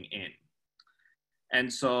training in.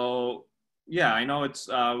 And so, yeah, I know it's,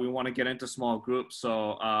 we want to get into small groups,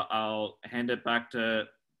 so I'll hand it back to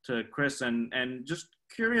Chris, and just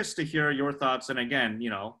curious to hear your thoughts. And again, you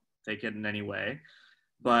know, take it in any way.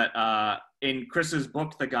 But in Chris's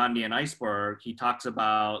book, The Gandhian Iceberg, he talks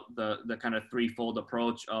about the kind of threefold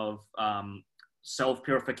approach of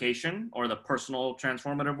self-purification, or the personal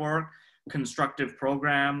transformative work, constructive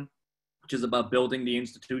program, which is about building the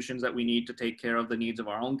institutions that we need to take care of the needs of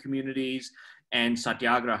our own communities, and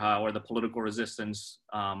satyagraha, or the political resistance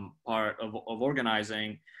part of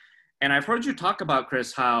organizing. And I've heard you talk about,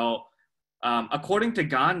 Chris, how according to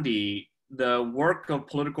Gandhi, the work of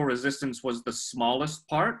political resistance was the smallest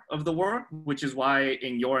part of the work, which is why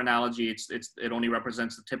in your analogy, it only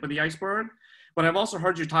represents the tip of the iceberg. But I've also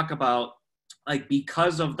heard you talk about, like,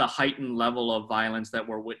 because of the heightened level of violence that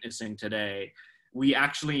we're witnessing today, we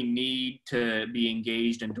actually need to be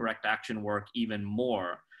engaged in direct action work even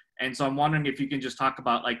more. And so I'm wondering if you can just talk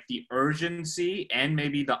about, like, the urgency and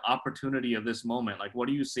maybe the opportunity of this moment. Like, what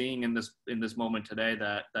are you seeing in this moment today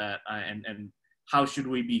and how should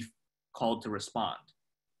we be called to respond?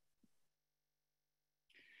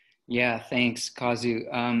 Yeah, thanks, Kazu.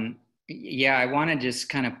 Yeah, I want to just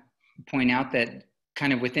kind of point out that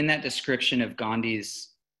kind of within that description of Gandhi's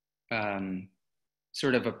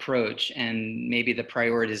sort of approach and maybe the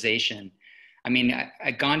prioritization, I mean,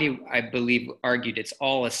 Gandhi, I believe, argued it's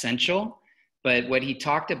all essential, But what he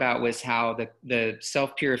talked about was how the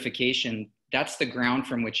self-purification, that's the ground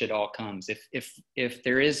from which it all comes. If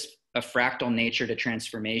there is a fractal nature to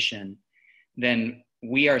transformation, then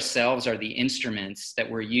we ourselves are the instruments that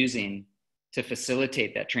we're using to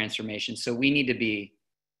facilitate that transformation. So we need to be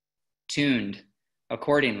tuned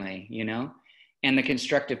accordingly, you know? And the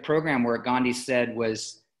constructive program work, Gandhi said,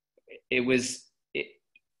 it was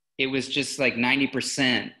just like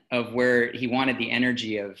 90% of where he wanted the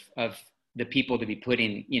energy of the people to be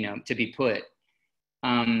putting, you know, to be put.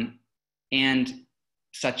 And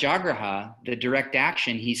satyagraha, the direct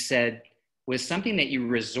action, he said, was something that you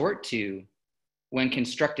resort to when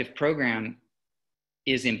constructive program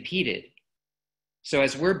is impeded. So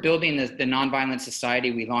as we're building the nonviolent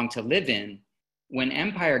society we long to live in, when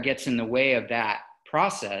empire gets in the way of that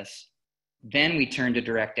process, then we turn to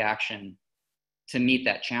direct action to meet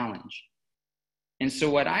that challenge. And so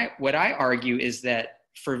what I argue is that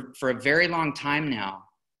for a very long time now,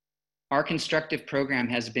 our constructive program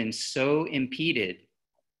has been so impeded,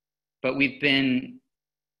 but we've been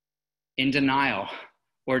in denial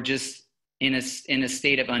or just in a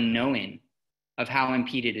state of unknowing of how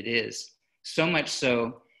impeded it is. So much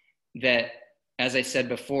so that, as I said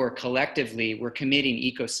before, collectively, we're committing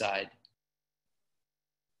ecocide.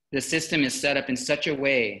 The system is set up in such a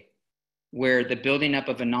way where the building up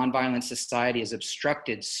of a nonviolent society is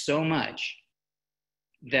obstructed so much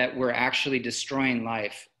that we're actually destroying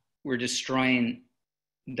life. We're destroying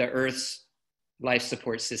the Earth's life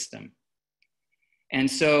support system. And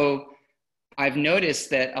so I've noticed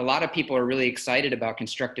that a lot of people are really excited about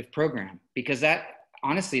constructive program, because that,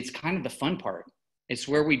 honestly, it's kind of the fun part. It's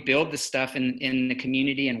where we build the stuff in the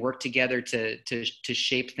community and work together to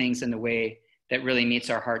shape things in the way that really meets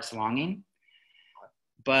our heart's longing.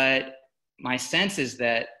 But my sense is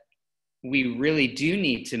that we really do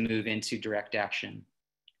need to move into direct action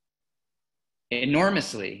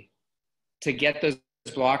enormously to get those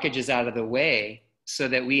blockages out of the way so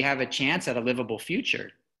that we have a chance at a livable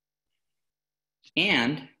future.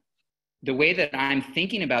 And the way that I'm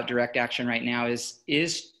thinking about direct action right now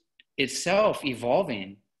is itself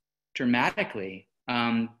evolving dramatically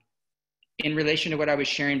in relation to what I was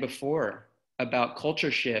sharing before about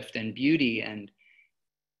culture shift and beauty and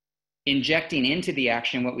injecting into the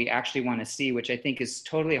action what we actually want to see, which I think is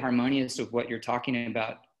totally harmonious with what you're talking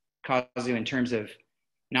about, Kazu, in terms of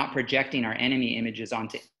not projecting our enemy images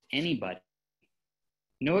onto anybody.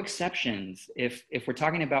 No exceptions. If we're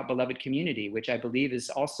talking about beloved community, which I believe is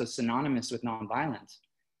also synonymous with nonviolence,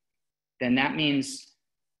 then that means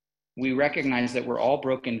we recognize that we're all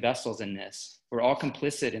broken vessels in this. We're all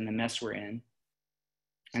complicit in the mess we're in.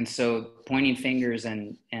 And so pointing fingers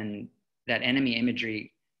and that enemy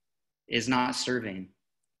imagery is not serving.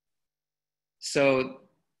 So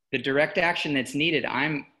the direct action that's needed,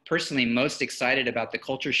 I'm personally most excited about the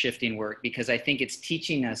culture shifting work, because I think it's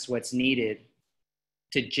teaching us what's needed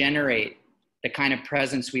to generate the kind of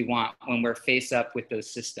presence we want when we're face up with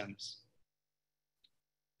those systems.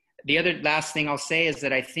 The other last thing I'll say is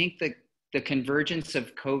that I think the convergence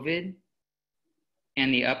of COVID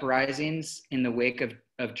and the uprisings in the wake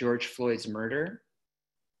of George Floyd's murder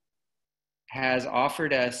has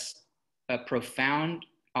offered us a profound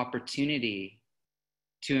opportunity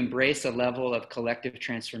to embrace a level of collective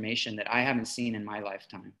transformation that I haven't seen in my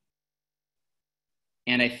lifetime.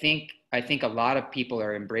 And I think a lot of people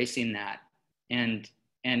are embracing that and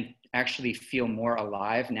actually feel more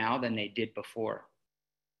alive now than they did before.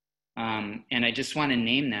 And I just want to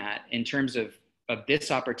name that in terms of this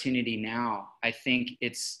opportunity now. I think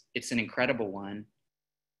it's an incredible one.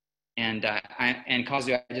 And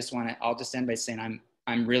Kazu, I'll just end by saying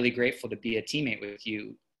I'm really grateful to be a teammate with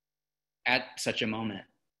you at such a moment,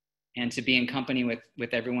 and to be in company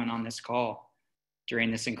with everyone on this call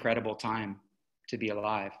during this incredible time to be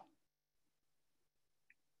alive.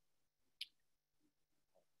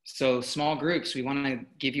 So small groups, we want to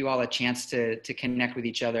give you all a chance to connect with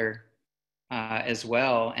each other as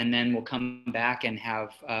well, and then we'll come back and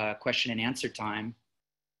have question and answer time.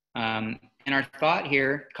 And our thought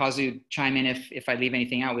here, Kazu, chime in if I leave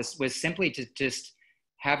anything out, was simply to just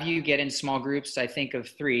have you get in small groups, I think of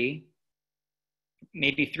 3,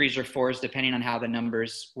 maybe 3s or 4s, depending on how the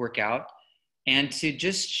numbers work out, and to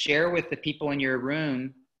just share with the people in your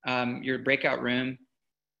room, your breakout room,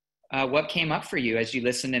 what came up for you as you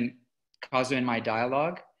listened to Kazu and my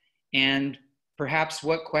dialogue, and perhaps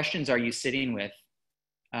what questions are you sitting with,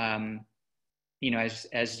 you know,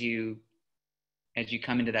 as you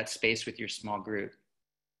come into that space with your small group.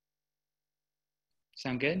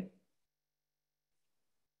 Sound good?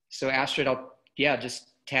 So Astrid, I'll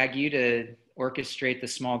just tag you to orchestrate the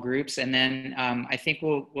small groups, and then I think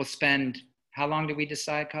we'll spend how long did we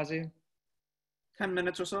decide, Kazu? 10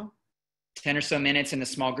 minutes or so. 10 or so minutes in the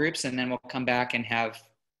small groups, and then we'll come back and have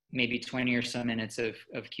maybe 20 or so minutes of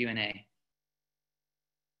Q&A.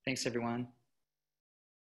 Thanks, everyone.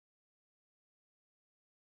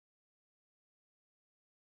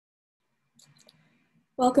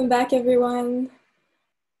 Welcome back, everyone.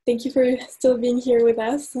 Thank you for still being here with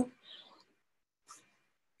us.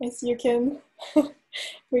 I see you, Kim.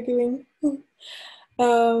 We're going.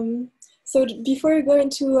 So before we go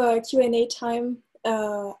into Q&A time,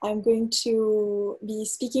 I'm going to be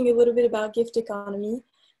speaking a little bit about gift economy,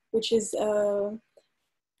 which is a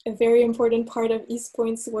very important part of East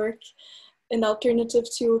Point's work, an alternative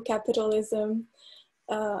to capitalism.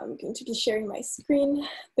 I'm going to be sharing my screen.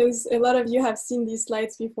 A lot of you have seen these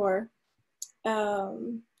slides before,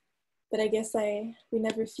 but I guess we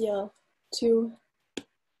never feel too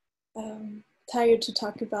tired to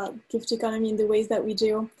talk about gift economy in the ways that we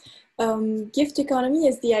do. Gift economy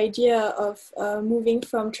is the idea of moving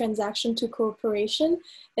from transaction to cooperation.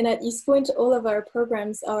 And at East Point, all of our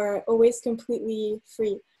programs are always completely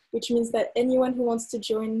free, which means that anyone who wants to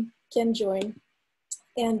join can join.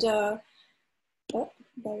 And oh, that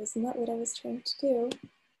was not what I was trying to do.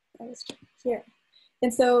 I was here.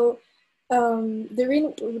 And so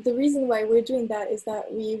the reason why we're doing that is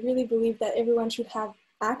that we really believe that everyone should have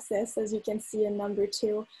access, as you can see in number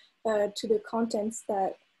 2, to the contents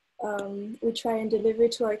that we try and deliver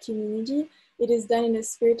to our community. It is done in a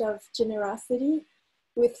spirit of generosity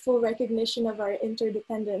with full recognition of our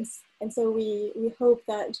interdependence. And so we hope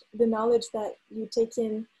that the knowledge that you take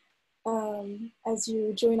in as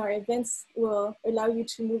you join our events will allow you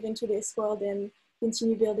to move into this world and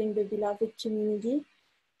continue building the beloved community.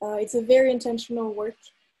 It's a very intentional work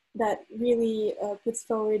that really puts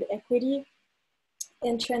forward equity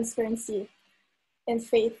and transparency and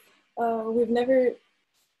faith. We've never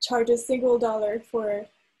charged a single dollar for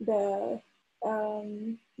the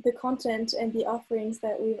content and the offerings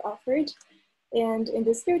that we've offered. And in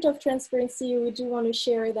the spirit of transparency, we do want to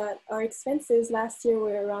share that our expenses last year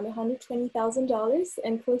were around $120,000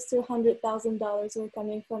 and close to $100,000 were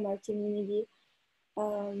coming from our community.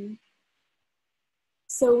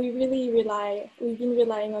 So we've been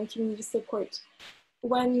relying on community support.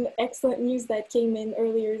 One excellent news that came in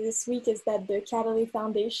earlier this week is that the Cataly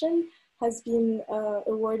Foundation has been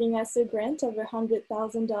awarding us a grant of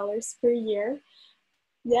 $100,000 per year.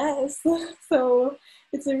 Yes, so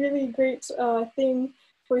it's a really great thing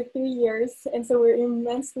for 3 years. And so we're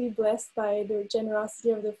immensely blessed by the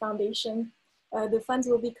generosity of the foundation. The funds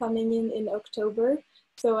will be coming in October.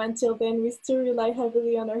 So until then, we still rely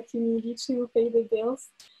heavily on our community to pay the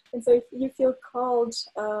bills. And so if you feel called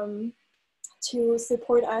to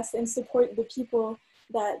support us and support the people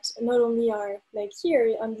that not only are like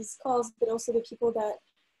here on these calls, but also the people that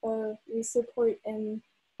we support and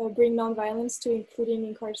bring nonviolence to, including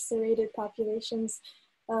incarcerated populations,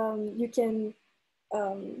 you can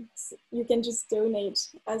just donate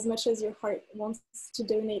as much as your heart wants to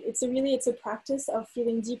donate. It's a practice of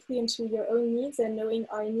feeling deeply into your own needs and knowing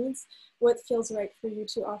our needs, what feels right for you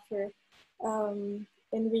to offer. And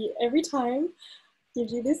we every time give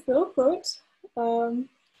you this little quote.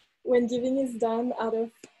 When giving is done out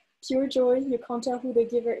of pure joy, you can't tell who the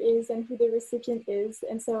giver is and who the recipient is.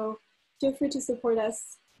 And so feel free to support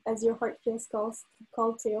us as your heart feels called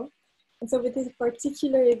to. And so with this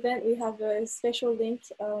particular event, we have a special link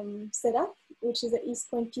set up, which is at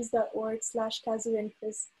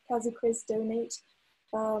eastpointpeace.org/Kazu Chris donate,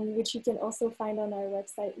 which you can also find on our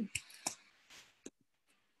website.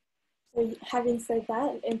 So having said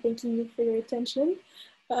that, and thanking you for your attention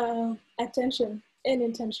and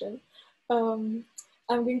intention, I'm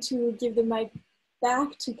going to give the mic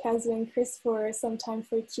back to Kazu and Chris for some time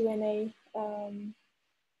for Q&A.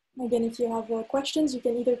 Again, if you have questions, you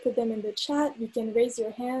can either put them in the chat, you can raise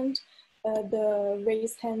your hand. The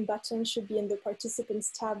raise hand button should be in the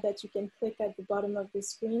participants tab that you can click at the bottom of the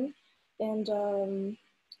screen. And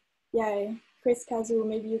yeah, Chris, Kazu,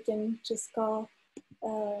 maybe you can just call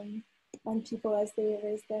on people as they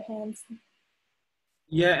raise their hands.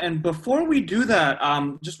 Yeah, and before we do that,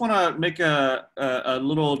 just want to make a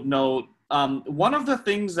little note. One of the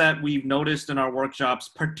things that we've noticed in our workshops,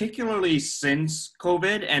 particularly since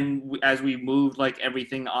COVID and as we moved like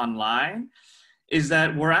everything online, is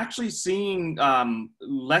that we're actually seeing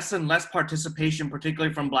less and less participation,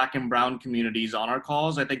 particularly from Black and Brown communities on our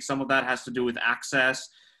calls. I think some of that has to do with access.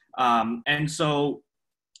 And so,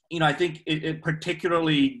 you know, I think it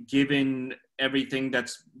particularly given everything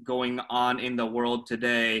that's going on in the world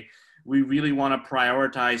today, we really want to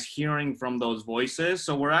prioritize hearing from those voices.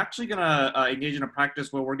 So we're actually going to engage in a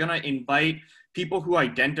practice where we're going to invite people who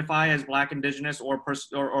identify as Black, Indigenous, or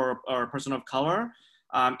a person of color,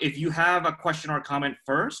 if you have a question or comment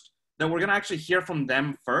first, then we're gonna actually hear from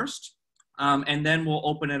them first, and then we'll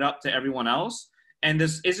open it up to everyone else. And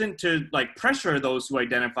this isn't to like pressure those who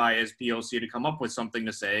identify as POC to come up with something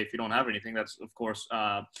to say. If you don't have anything, that's of course,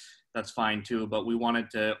 that's fine too, but we wanted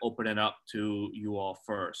to open it up to you all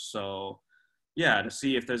first. So yeah, to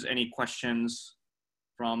see if there's any questions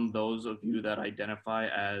from those of you that identify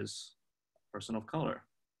as person of color.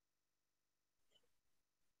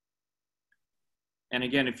 And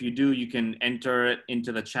again, if you do, you can enter it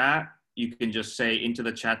into the chat. You can just say into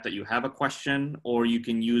the chat that you have a question, or you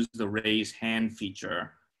can use the raise hand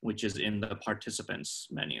feature, which is in the participants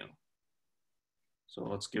menu. So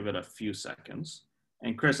let's give it a few seconds.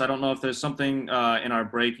 And Chris, I don't know if there's something in our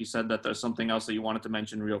break, you said that there's something else that you wanted to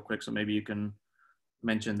mention real quick. So maybe you can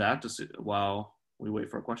mention that to see, while we wait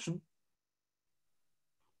for a question.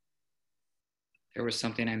 There was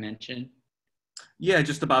something I mentioned. Yeah,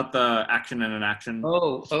 just about the action and inaction.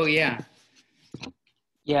 Oh yeah.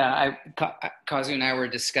 Yeah, Kazu and I were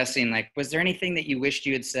discussing, like, was there anything that you wished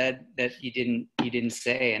you had said that you didn't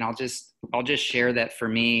say? And I'll just share that for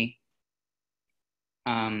me.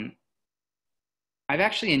 I've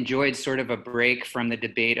actually enjoyed sort of a break from the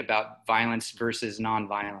debate about violence versus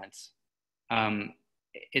nonviolence.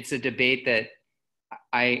 It's a debate that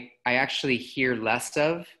I actually hear less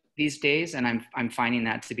of these days, and I'm finding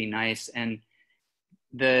that to be nice. And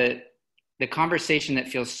the conversation that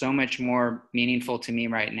feels so much more meaningful to me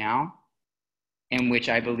right now, and which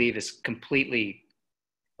I believe is completely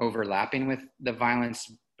overlapping with the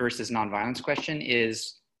violence versus nonviolence question,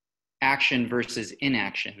 is action versus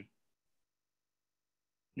inaction.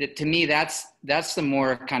 To me, that's the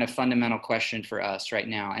more kind of fundamental question for us right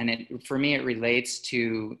now. And for me, it relates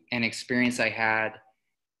to an experience I had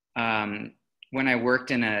when I worked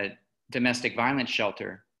in a domestic violence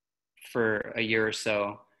shelter for a year or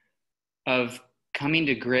so, of coming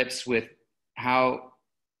to grips with how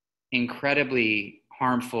incredibly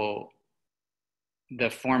harmful the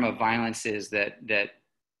form of violence is that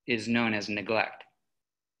is known as neglect.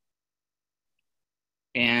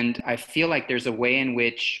 And I feel like there's a way in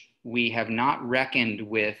which we have not reckoned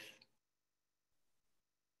with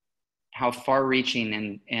how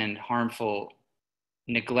far-reaching and harmful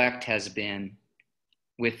neglect has been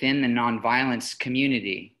within the nonviolence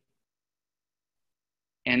community.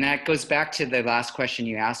 And that goes back to the last question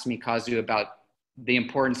you asked me, Kazu, about the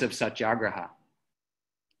importance of satyagraha.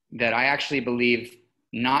 That I actually believe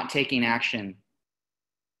not taking action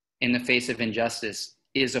in the face of injustice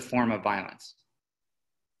is a form of violence.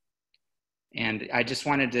 And I just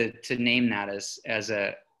wanted to name that as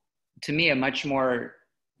to me, a much more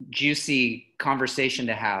juicy conversation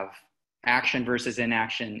to have, action versus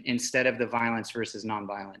inaction, instead of the violence versus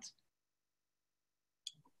nonviolence.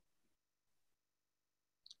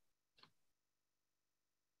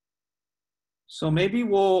 So maybe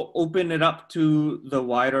we'll open it up to the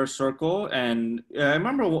wider circle. And I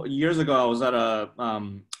remember years ago, I was at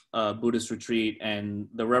a Buddhist retreat, and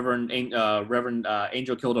the Reverend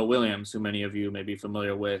Angel Kilda Williams, who many of you may be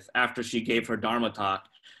familiar with, after she gave her Dharma talk,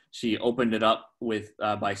 she opened it up with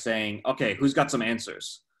by saying, okay, who's got some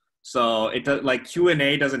answers? So it does, like,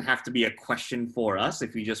 Q&A doesn't have to be a question for us.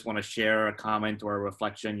 If you just want to share a comment or a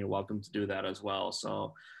reflection, you're welcome to do that as well.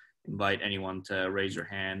 So invite anyone to raise your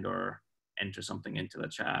hand or enter something into the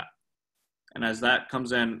chat. And as that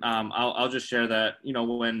comes in, I'll just share that, you know,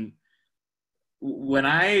 when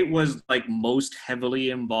I was like most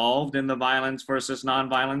heavily involved in the violence versus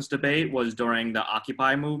nonviolence debate was during the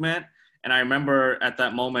Occupy movement. And I remember at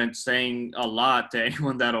that moment saying a lot to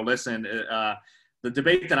anyone that'll listen, the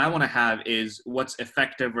debate that I want to have is what's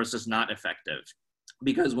effective versus not effective.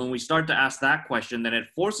 Because when we start to ask that question, then it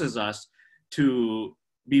forces us to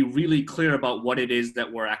be really clear about what it is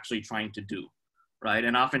that we're actually trying to do, right?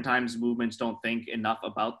 And oftentimes movements don't think enough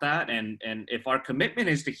about that. And if our commitment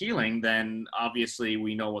is to healing, then obviously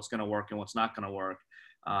we know what's gonna work and what's not gonna work.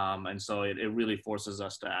 And so it really forces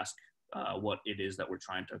us to ask what it is that we're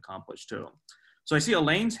trying to accomplish too. So I see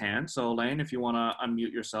Elaine's hand. So Elaine, if you wanna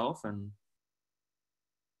unmute yourself,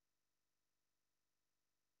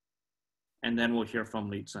 and then we'll hear from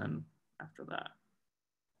Leetsen after that.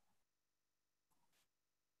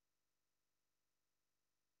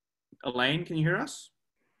 Elaine, can you hear us?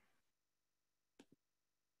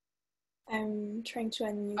 I'm trying to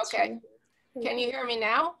unmute. Okay. Can you hear me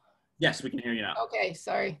now? Yes, we can hear you now. Okay,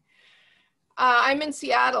 sorry. I'm in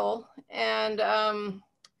Seattle, and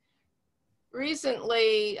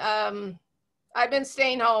recently I've been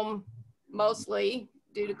staying home mostly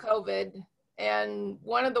due to COVID. And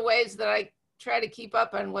one of the ways that I try to keep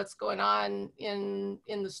up on what's going on in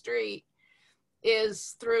the street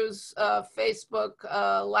is through Facebook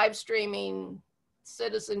live streaming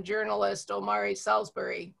citizen journalist Omari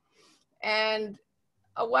Salisbury. And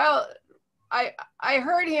I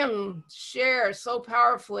heard him share so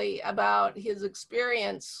powerfully about his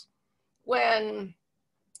experience when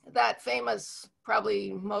that famous,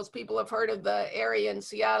 probably most people have heard of the area in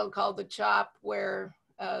Seattle called the CHOP, where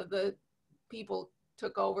the people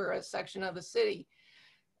took over a section of the city.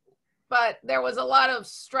 But there was a lot of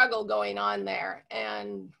struggle going on there.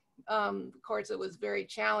 And of course, it was very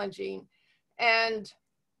challenging. And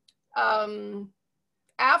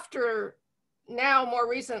now, more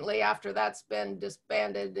recently, after that's been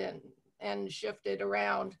disbanded and shifted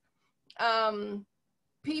around,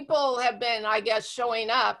 people have been, I guess, showing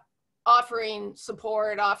up, offering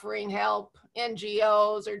support, offering help,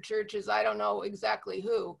 NGOs or churches, I don't know exactly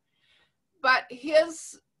who. But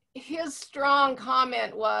his strong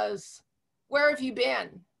comment was, where have you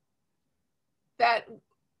been? That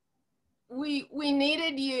we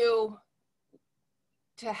needed you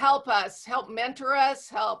to help us, help mentor us,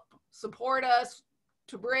 help support us,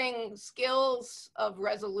 to bring skills of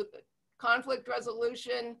conflict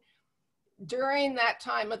resolution during that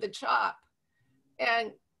time of the CHOP.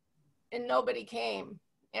 And nobody came.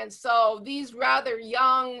 And so these rather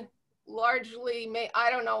young, largely, I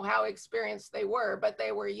don't know how experienced they were, but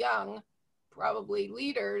they were young, probably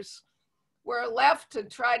leaders, were left to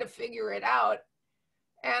try to figure it out.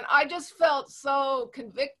 And I just felt so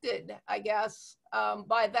convicted, I guess,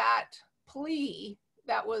 by that plea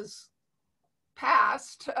that was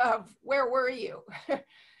passed of where were you?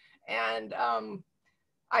 And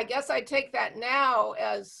I guess I take that now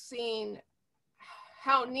as seeing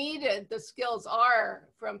how needed the skills are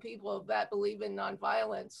from people that believe in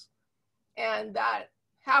nonviolence, and that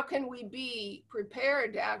how can we be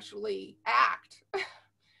prepared to actually act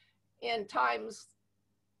in times.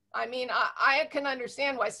 I mean, I can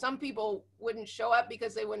understand why some people wouldn't show up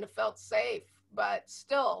because they wouldn't have felt safe, but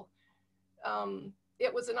still,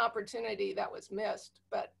 it was an opportunity that was missed,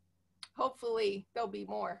 but hopefully there'll be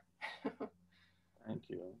more. Thank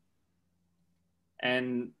you.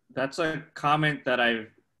 And that's a comment that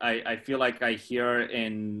I feel like I hear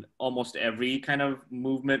in almost every kind of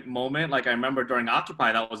movement moment. Like I remember during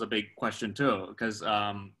Occupy, that was a big question too, because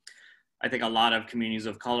I think a lot of communities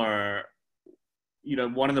of color, you know,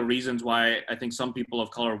 one of the reasons why I think some people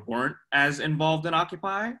of color weren't as involved in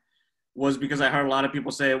Occupy was because I heard a lot of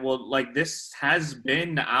people say, well, like this has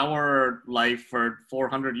been our life for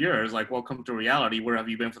 400 years, like welcome to reality, where have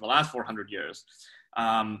you been for the last 400 years?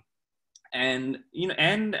 And, you know,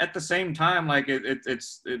 and at the same time, like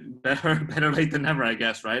it's better late than never, I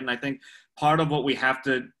guess, right? And I think part of what we have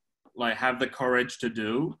to like have the courage to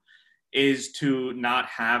do is to not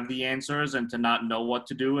have the answers and to not know what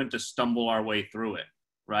to do and to stumble our way through it,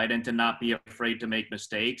 right? And to not be afraid to make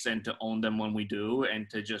mistakes and to own them when we do and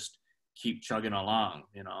to just keep chugging along,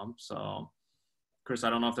 you know? So, Chris, I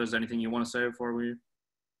don't know if there's anything you want to say before we...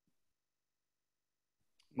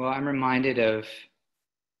 Well, I'm reminded of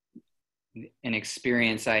an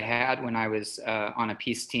experience I had when I was on a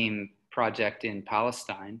peace team project in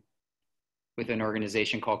Palestine with an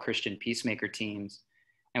organization called Christian Peacemaker Teams.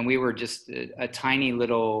 And we were just a tiny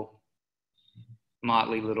little,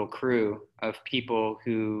 motley little crew of people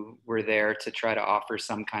who were there to try to offer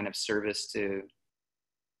some kind of service to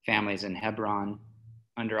families in Hebron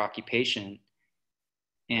under occupation.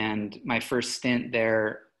 And my first stint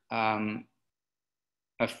there,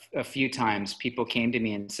 a few times people came to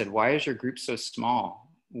me and said, why is your group so small?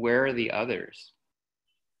 Where are the others?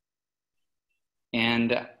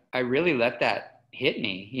 And I really let that hit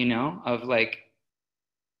me, you know, of like,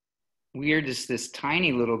 we are just this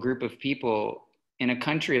tiny little group of people in a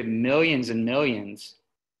country of millions and millions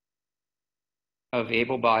of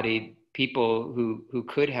able-bodied people who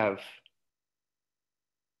could have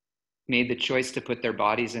made the choice to put their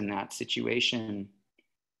bodies in that situation.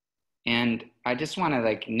 And I just want to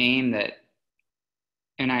like name that,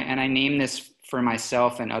 and I name this for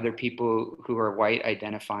myself and other people who are white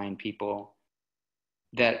identifying people,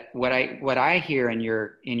 that what I hear in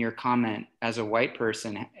your comment as a white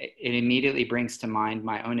person, it immediately brings to mind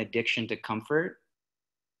my own addiction to comfort.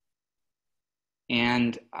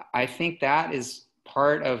 And I think that is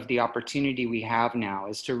part of the opportunity we have now,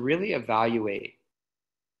 is to really evaluate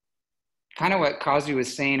kind of what Kazu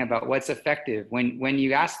was saying about what's effective. When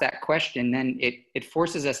you ask that question, then it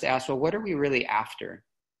forces us to ask, well, what are we really after?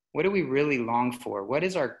 What do we really long for? What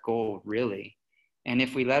is our goal really? And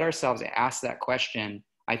if we let ourselves ask that question,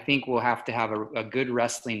 I think we'll have to have a good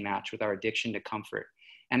wrestling match with our addiction to comfort.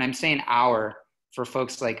 And I'm saying our, for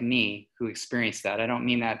folks like me who experience that. I don't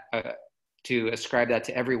mean that to ascribe that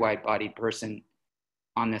to every white-bodied person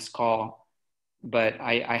on this call, but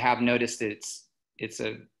I have noticed that it's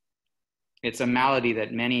a malady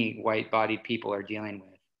that many white-bodied people are dealing with.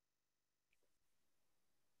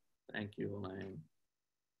 Thank you, Elaine.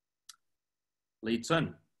 Li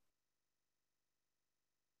Sun.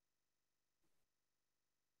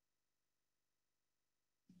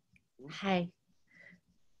 Hi.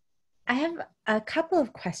 I have a couple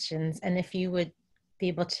of questions, and if you would be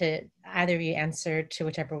able to, either of you answer to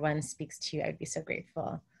whichever one speaks to you, I'd be so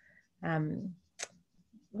grateful.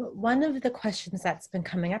 One of the questions that's been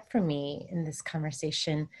coming up for me in this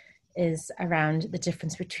conversation is around the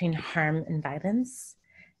difference between harm and violence.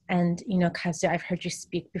 And, you know, Kazu, I've heard you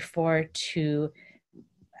speak before to,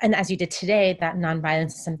 and as you did today, that nonviolence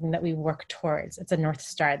is something that we work towards. It's a North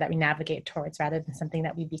Star that we navigate towards rather than something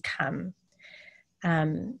that we become.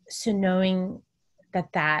 So knowing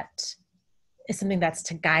that that is something that's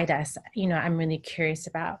to guide us, you know, I'm really curious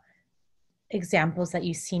about examples that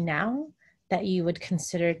you see now that you would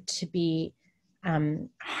consider to be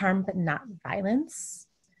harm but not violence,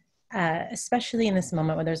 especially in this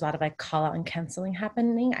moment where there's a lot of like call out and canceling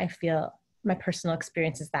happening. I feel my personal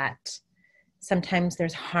experience is that sometimes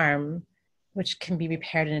there's harm which can be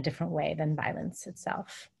repaired in a different way than violence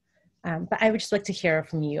itself. But I would just like to hear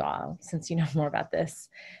from you all, since you know more about this.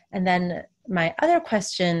 And then my other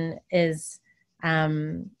question is, you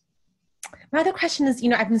know,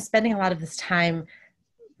 I've been spending a lot of this time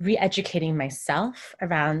re-educating myself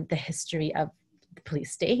around the history of the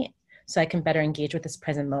police state so I can better engage with this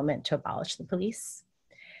present moment to abolish the police.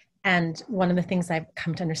 And one of the things I've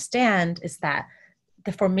come to understand is that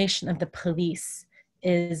the formation of the police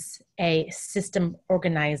is a system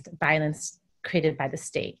organized violence created by the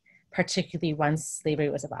state, particularly once slavery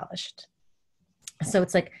was abolished. So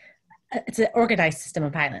it's like, it's an organized system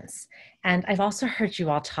of violence. And I've also heard you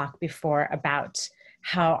all talk before about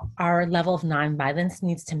how our level of nonviolence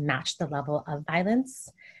needs to match the level of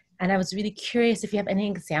violence. And I was really curious if you have any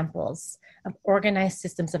examples of organized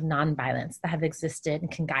systems of nonviolence that have existed and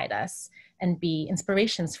can guide us and be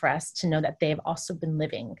inspirations for us to know that they have also been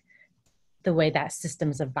living the way that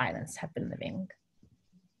systems of violence have been living.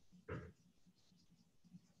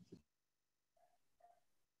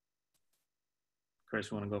 Chris,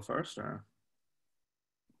 you want to go first, or?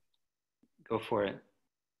 Go for it.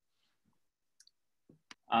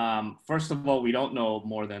 First of all, we don't know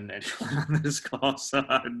more than anyone on this call, so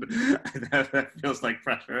that feels like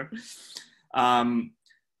pressure.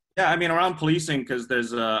 Yeah, I mean, around policing, because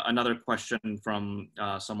there's another question from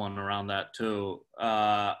someone around that too.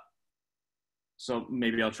 So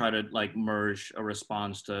maybe I'll try to like merge a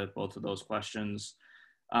response to both of those questions.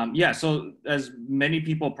 Yeah, so as many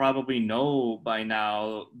people probably know by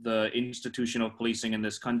now, the institution of policing in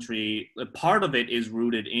this country, part of it is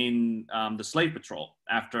rooted in the slave patrol.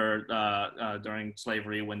 After, during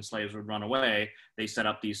slavery, when slaves would run away, they set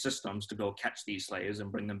up these systems to go catch these slaves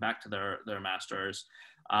and bring them back to their masters.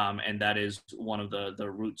 And that is one of the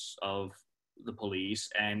roots of the police.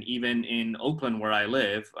 And even in Oakland, where I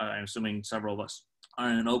live, I'm assuming several of us are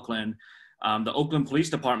in Oakland, the Oakland Police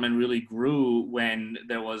Department really grew when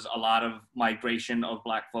there was a lot of migration of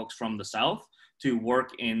Black folks from the South to work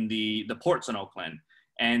in the ports in Oakland.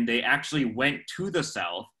 And they actually went to the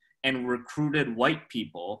South and recruited white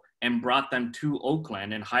people and brought them to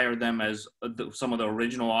Oakland and hired them as some of the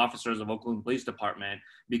original officers of Oakland Police Department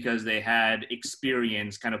because they had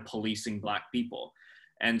experience kind of policing Black people.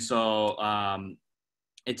 And so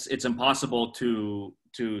it's impossible to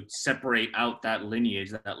separate out that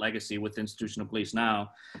lineage, that legacy with institutional police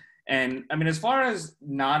now. And I mean, as far as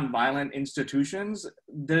nonviolent institutions,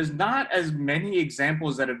 there's not as many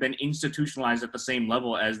examples that have been institutionalized at the same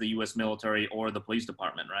level as the US military or the police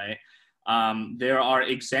department, right? There are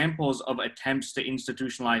examples of attempts to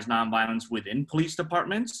institutionalize nonviolence within police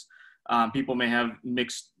departments. People may have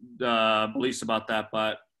mixed beliefs about that,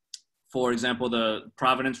 but for example, the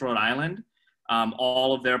Providence, Rhode Island,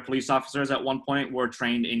 all of their police officers at one point were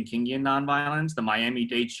trained in Kingian Nonviolence. The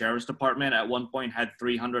Miami-Dade Sheriff's Department at one point had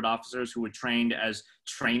 300 officers who were trained as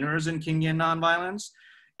trainers in Kingian Nonviolence.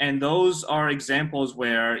 And those are examples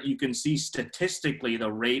where you can see statistically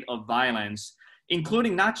the rate of violence,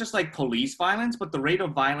 including not just like police violence, but the rate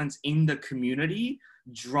of violence in the community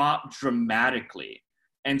dropped dramatically.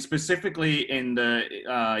 And specifically in the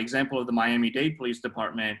example of the Miami-Dade Police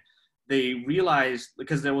Department, they realized,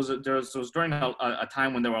 because there was during a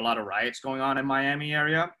time when there were a lot of riots going on in Miami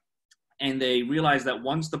area, and they realized that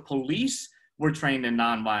once the police were trained in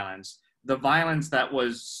nonviolence, the violence that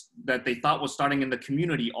they thought was starting in the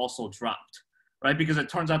community also dropped. right? Because it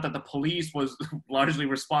turns out that the police was largely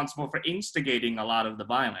responsible for instigating a lot of the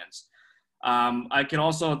violence. I can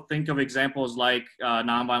also think of examples like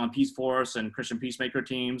Nonviolent Peace Force and Christian peacemaker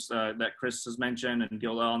teams that Chris has mentioned and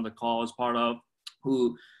Gilda on the call is part of,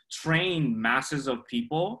 who train masses of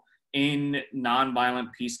people in nonviolent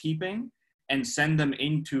peacekeeping and send them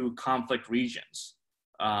into conflict regions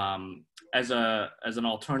as an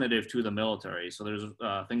alternative to the military. So there's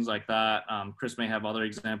things like that. Chris may have other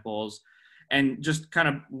examples. And just kind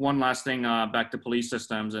of one last thing back to police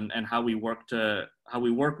systems and how we work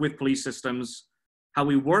with police systems, how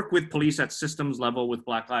we work with police at systems level with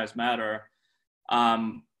Black Lives Matter.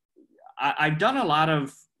 I've done a lot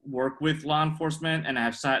of work with law enforcement and I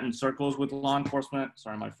have sat in circles with law enforcement.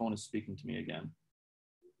 Sorry, my phone is speaking to me again.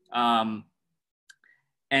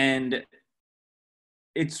 And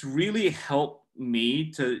it's really helped me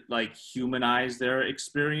to like humanize their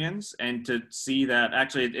experience and to see that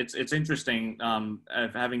actually it's interesting,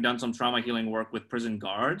 having done some trauma healing work with prison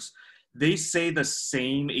guards, they say the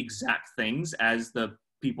same exact things as the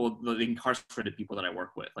incarcerated people that I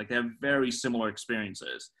work with. Like they have very similar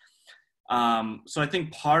experiences. So I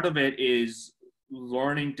think part of it is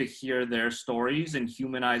learning to hear their stories and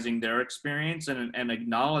humanizing their experience and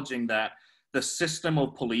acknowledging that the system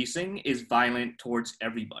of policing is violent towards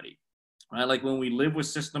everybody. Right? Like when we live with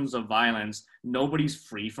systems of violence, nobody's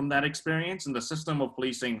free from that experience, and the system of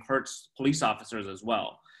policing hurts police officers as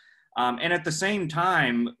well. And at the same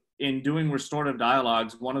time, in doing restorative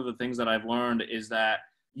dialogues, one of the things that I've learned is that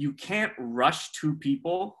you can't rush two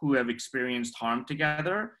people who have experienced harm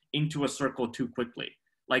together into a circle too quickly.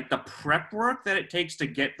 Like the prep work that it takes to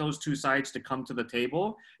get those two sides to come to the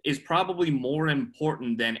table is probably more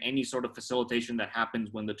important than any sort of facilitation that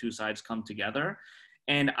happens when the two sides come together.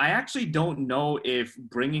 And I actually don't know if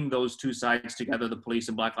bringing those two sides together, the police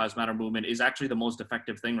and Black Lives Matter movement, is actually the most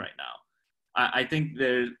effective thing right now. I think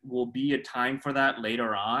there will be a time for that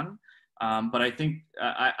later on. But I think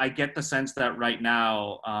I get the sense that right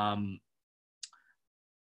now,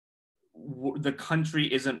 the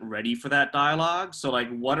country isn't ready for that dialogue. So like,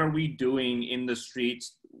 what are we doing in the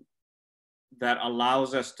streets that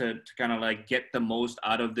allows us to kind of like get the most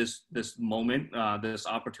out of this moment, this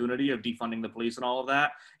opportunity of defunding the police and all of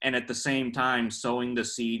that, and at the same time sowing the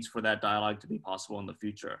seeds for that dialogue to be possible in the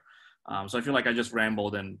future. So I feel like I just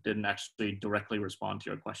rambled and didn't actually directly respond to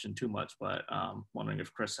your question too much, but wondering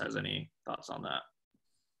if Chris has any thoughts on that.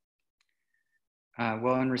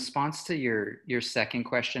 Well, in response to your second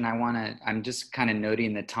question, I'm just kind of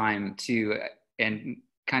noting the time too, and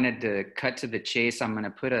kind of to cut to the chase, I'm going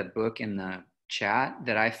to put a book in the chat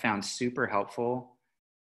that I found super helpful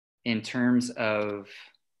in terms of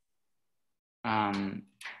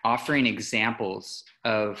offering examples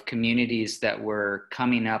of communities that were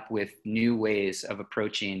coming up with new ways of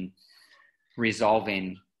approaching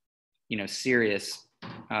resolving, serious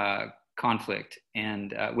conflict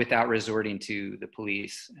and without resorting to the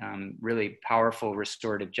police. Really powerful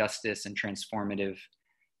restorative justice and transformative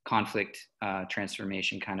conflict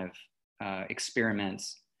transformation kind of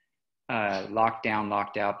experiments. Locked Down,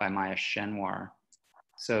 Locked Out by Maya Shenwar.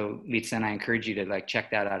 So Litzen, I encourage you to like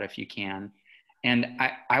check that out if you can. And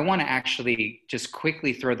I want to actually just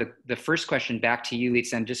quickly throw the first question back to you,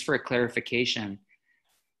 Litzen, just for a clarification,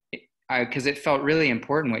 because it felt really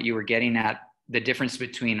important what you were getting at, the difference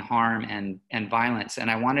between harm and violence.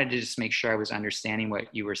 And I wanted to just make sure I was understanding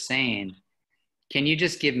what you were saying. Can you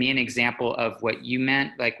just give me an example of what you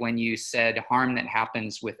meant, like when you said harm that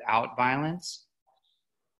happens without violence?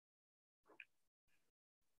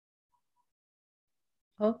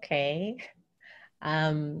 Okay.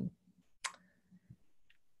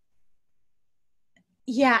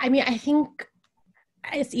 Yeah, I mean, I think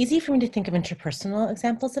it's easy for me to think of interpersonal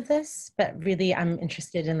examples of this, but really I'm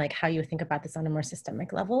interested in like how you think about this on a more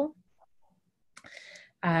systemic level.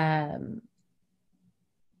 But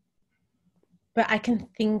I can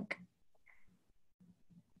think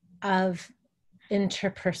of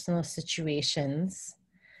interpersonal situations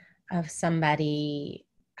of somebody,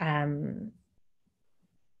 I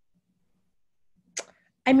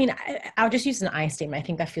mean, I'll just use an I statement. I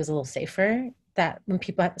think that feels a little safer, that when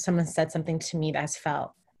someone said something to me that's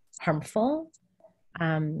felt harmful,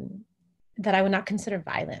 that I would not consider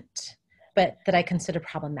violent, but that I consider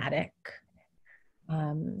problematic.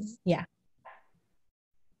 Yeah.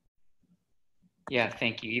 Yeah,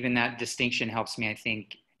 thank you. Even that distinction helps me, I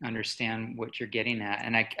think, understand what you're getting at.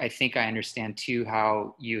 And I think I understand too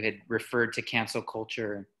how you had referred to cancel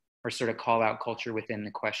culture or sort of call out culture within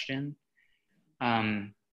the question.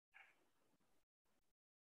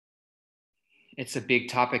 It's a big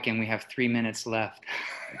topic and we have 3 minutes left.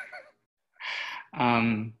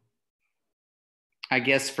 I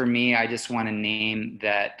guess for me, I just want to name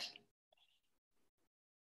that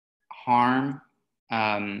harm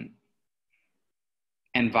and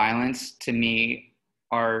violence to me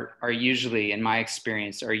are usually, in my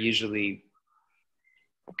experience, are usually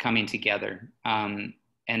coming together. And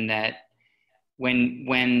that when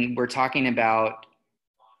we're talking about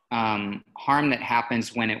harm that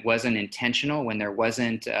happens when it wasn't intentional, when there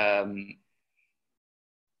wasn't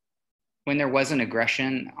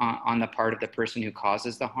aggression on the part of the person who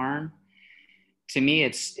causes the harm, to me,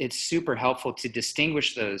 it's super helpful to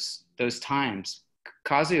distinguish those times.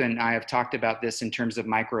 Kazu and I have talked about this in terms of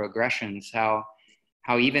microaggressions, how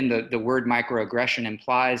even the word microaggression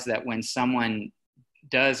implies that when someone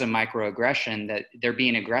does a microaggression that they're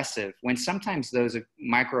being aggressive, when sometimes those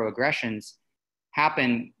microaggressions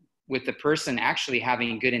happen with the person actually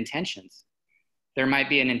having good intentions. There might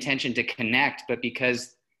be an intention to connect, but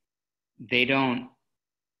because they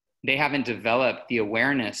haven't developed the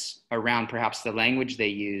awareness around perhaps the language they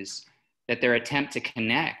use, that their attempt to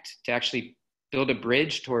connect, to actually build a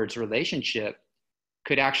bridge towards relationship,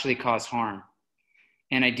 could actually cause harm.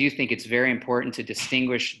 And I do think it's very important to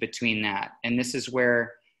distinguish between that. And this is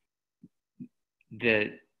where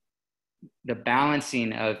the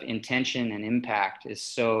balancing of intention and impact is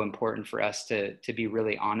so important for us to be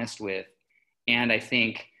really honest with. And I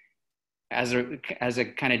think as a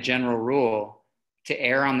kind of general rule, to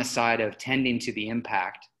err on the side of tending to the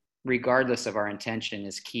impact, regardless of our intention,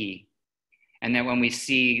 is key. And that when we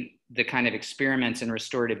see the kind of experiments in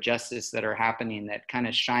restorative justice that are happening that kind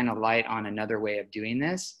of shine a light on another way of doing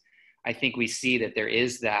this, I think we see that there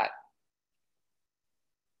is that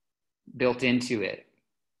built into it,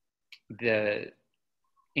 the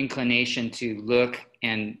inclination to look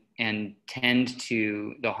and tend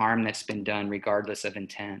to the harm that's been done regardless of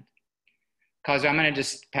intent. Kazu, I'm going to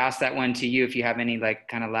just pass that one to you if you have any like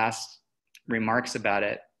kind of last remarks about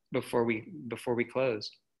it before we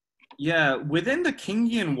close. Yeah, within the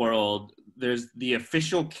Kingian world, there's the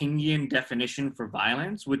official Kingian definition for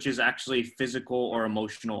violence, which is actually physical or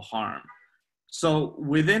emotional harm. So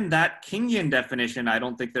within that Kingian definition, I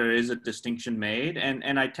don't think there is a distinction made.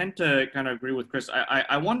 And I tend to kind of agree with Chris.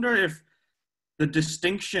 I wonder if the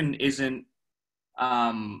distinction isn't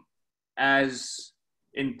as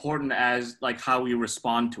important as like how we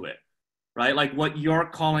respond to it, right? Like what you're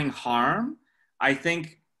calling harm, I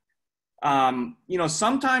think, you know,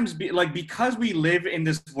 sometimes because we live in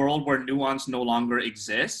this world where nuance no longer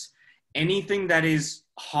exists, anything that is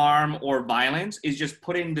harm or violence is just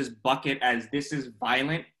put in this bucket as this is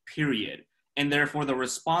violent, period. And therefore the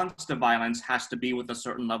response to violence has to be with a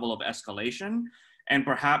certain level of escalation. And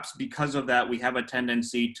perhaps because of that, we have a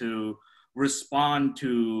tendency to respond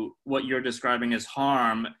to what you're describing as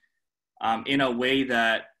harm in a way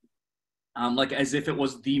that, like as if it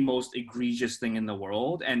was the most egregious thing in the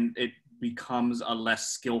world, and it becomes a less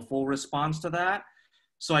skillful response to that.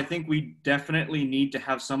 So I think we definitely need to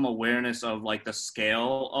have some awareness of like the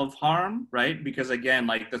scale of harm, right? Because again,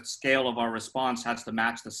 like the scale of our response has to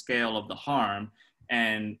match the scale of the harm.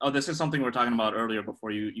 And this is something we were talking about earlier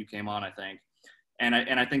before you came on, I think. And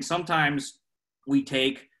I think sometimes we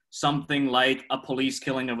take something like a police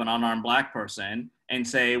killing of an unarmed Black person and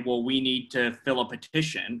say, well, we need to fill a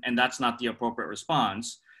petition, and that's not the appropriate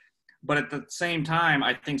response. But at the same time,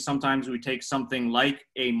 I think sometimes we take something like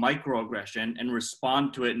a microaggression and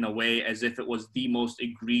respond to it in a way as if it was the most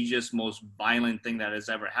egregious, most violent thing that has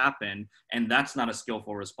ever happened. And that's not a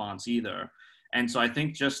skillful response either. And so I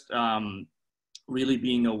think just really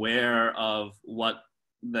being aware of what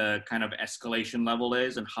the kind of escalation level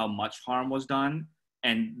is and how much harm was done.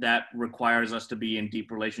 And that requires us to be in deep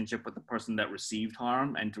relationship with the person that received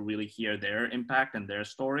harm and to really hear their impact and their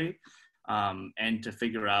story. And to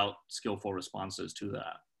figure out skillful responses to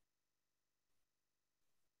that.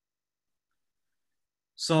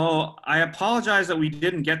 So I apologize that we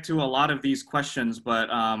didn't get to a lot of these questions, but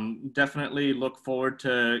definitely look forward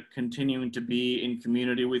to continuing to be in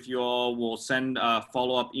community with you all. We'll send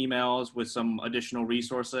follow-up emails with some additional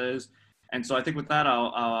resources. And so I think with that,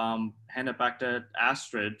 I'll hand it back to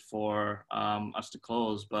Astrid for us to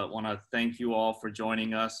close, but want to thank you all for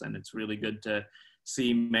joining us. And it's really good to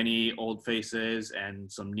see many old faces and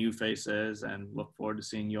some new faces, and look forward to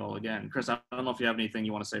seeing you all again. Chris, I don't know if you have anything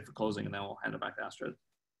you want to say for closing, and then we'll hand it back to Astrid.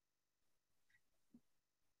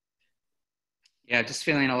 Yeah, just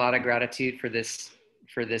feeling a lot of gratitude for this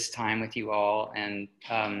time with you all. And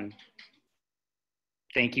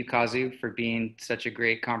thank you, Kazu, for being such a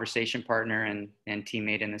great conversation partner and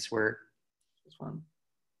teammate in this work. It was fun.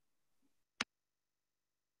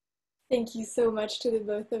 Thank you so much to the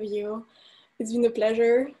both of you. It's been a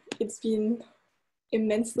pleasure. It's been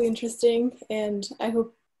immensely interesting, and I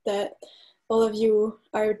hope that all of you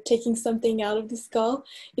are taking something out of this call.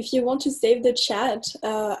 If you want to save the chat,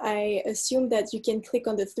 I assume that you can click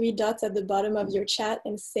on the 3 dots at the bottom of your chat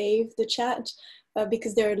and save the chat,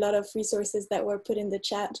 because there are a lot of resources that were put in the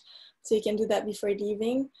chat. So you can do that before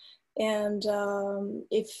leaving. And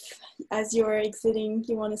if, as you're exiting,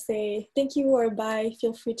 you want to say thank you or bye,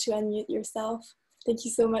 feel free to unmute yourself. Thank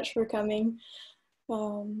you so much for coming,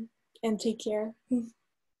 and take care.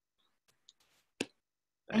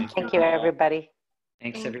 Thank you, everybody.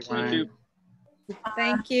 Thanks, everyone.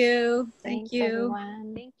 Thank you. Thank you.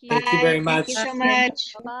 Everyone. Thank you. Thank you very much. Thank you so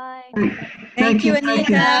much. Bye-bye. Thank you,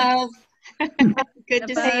 Anita. Good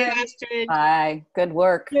to see you, Bye-bye. Astrid. Bye. Good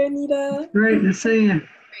work. Hey, Anita. Great to see you.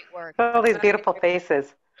 Great work. All these beautiful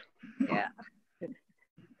faces. Yeah.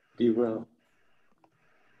 Be well.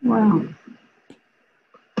 Wow.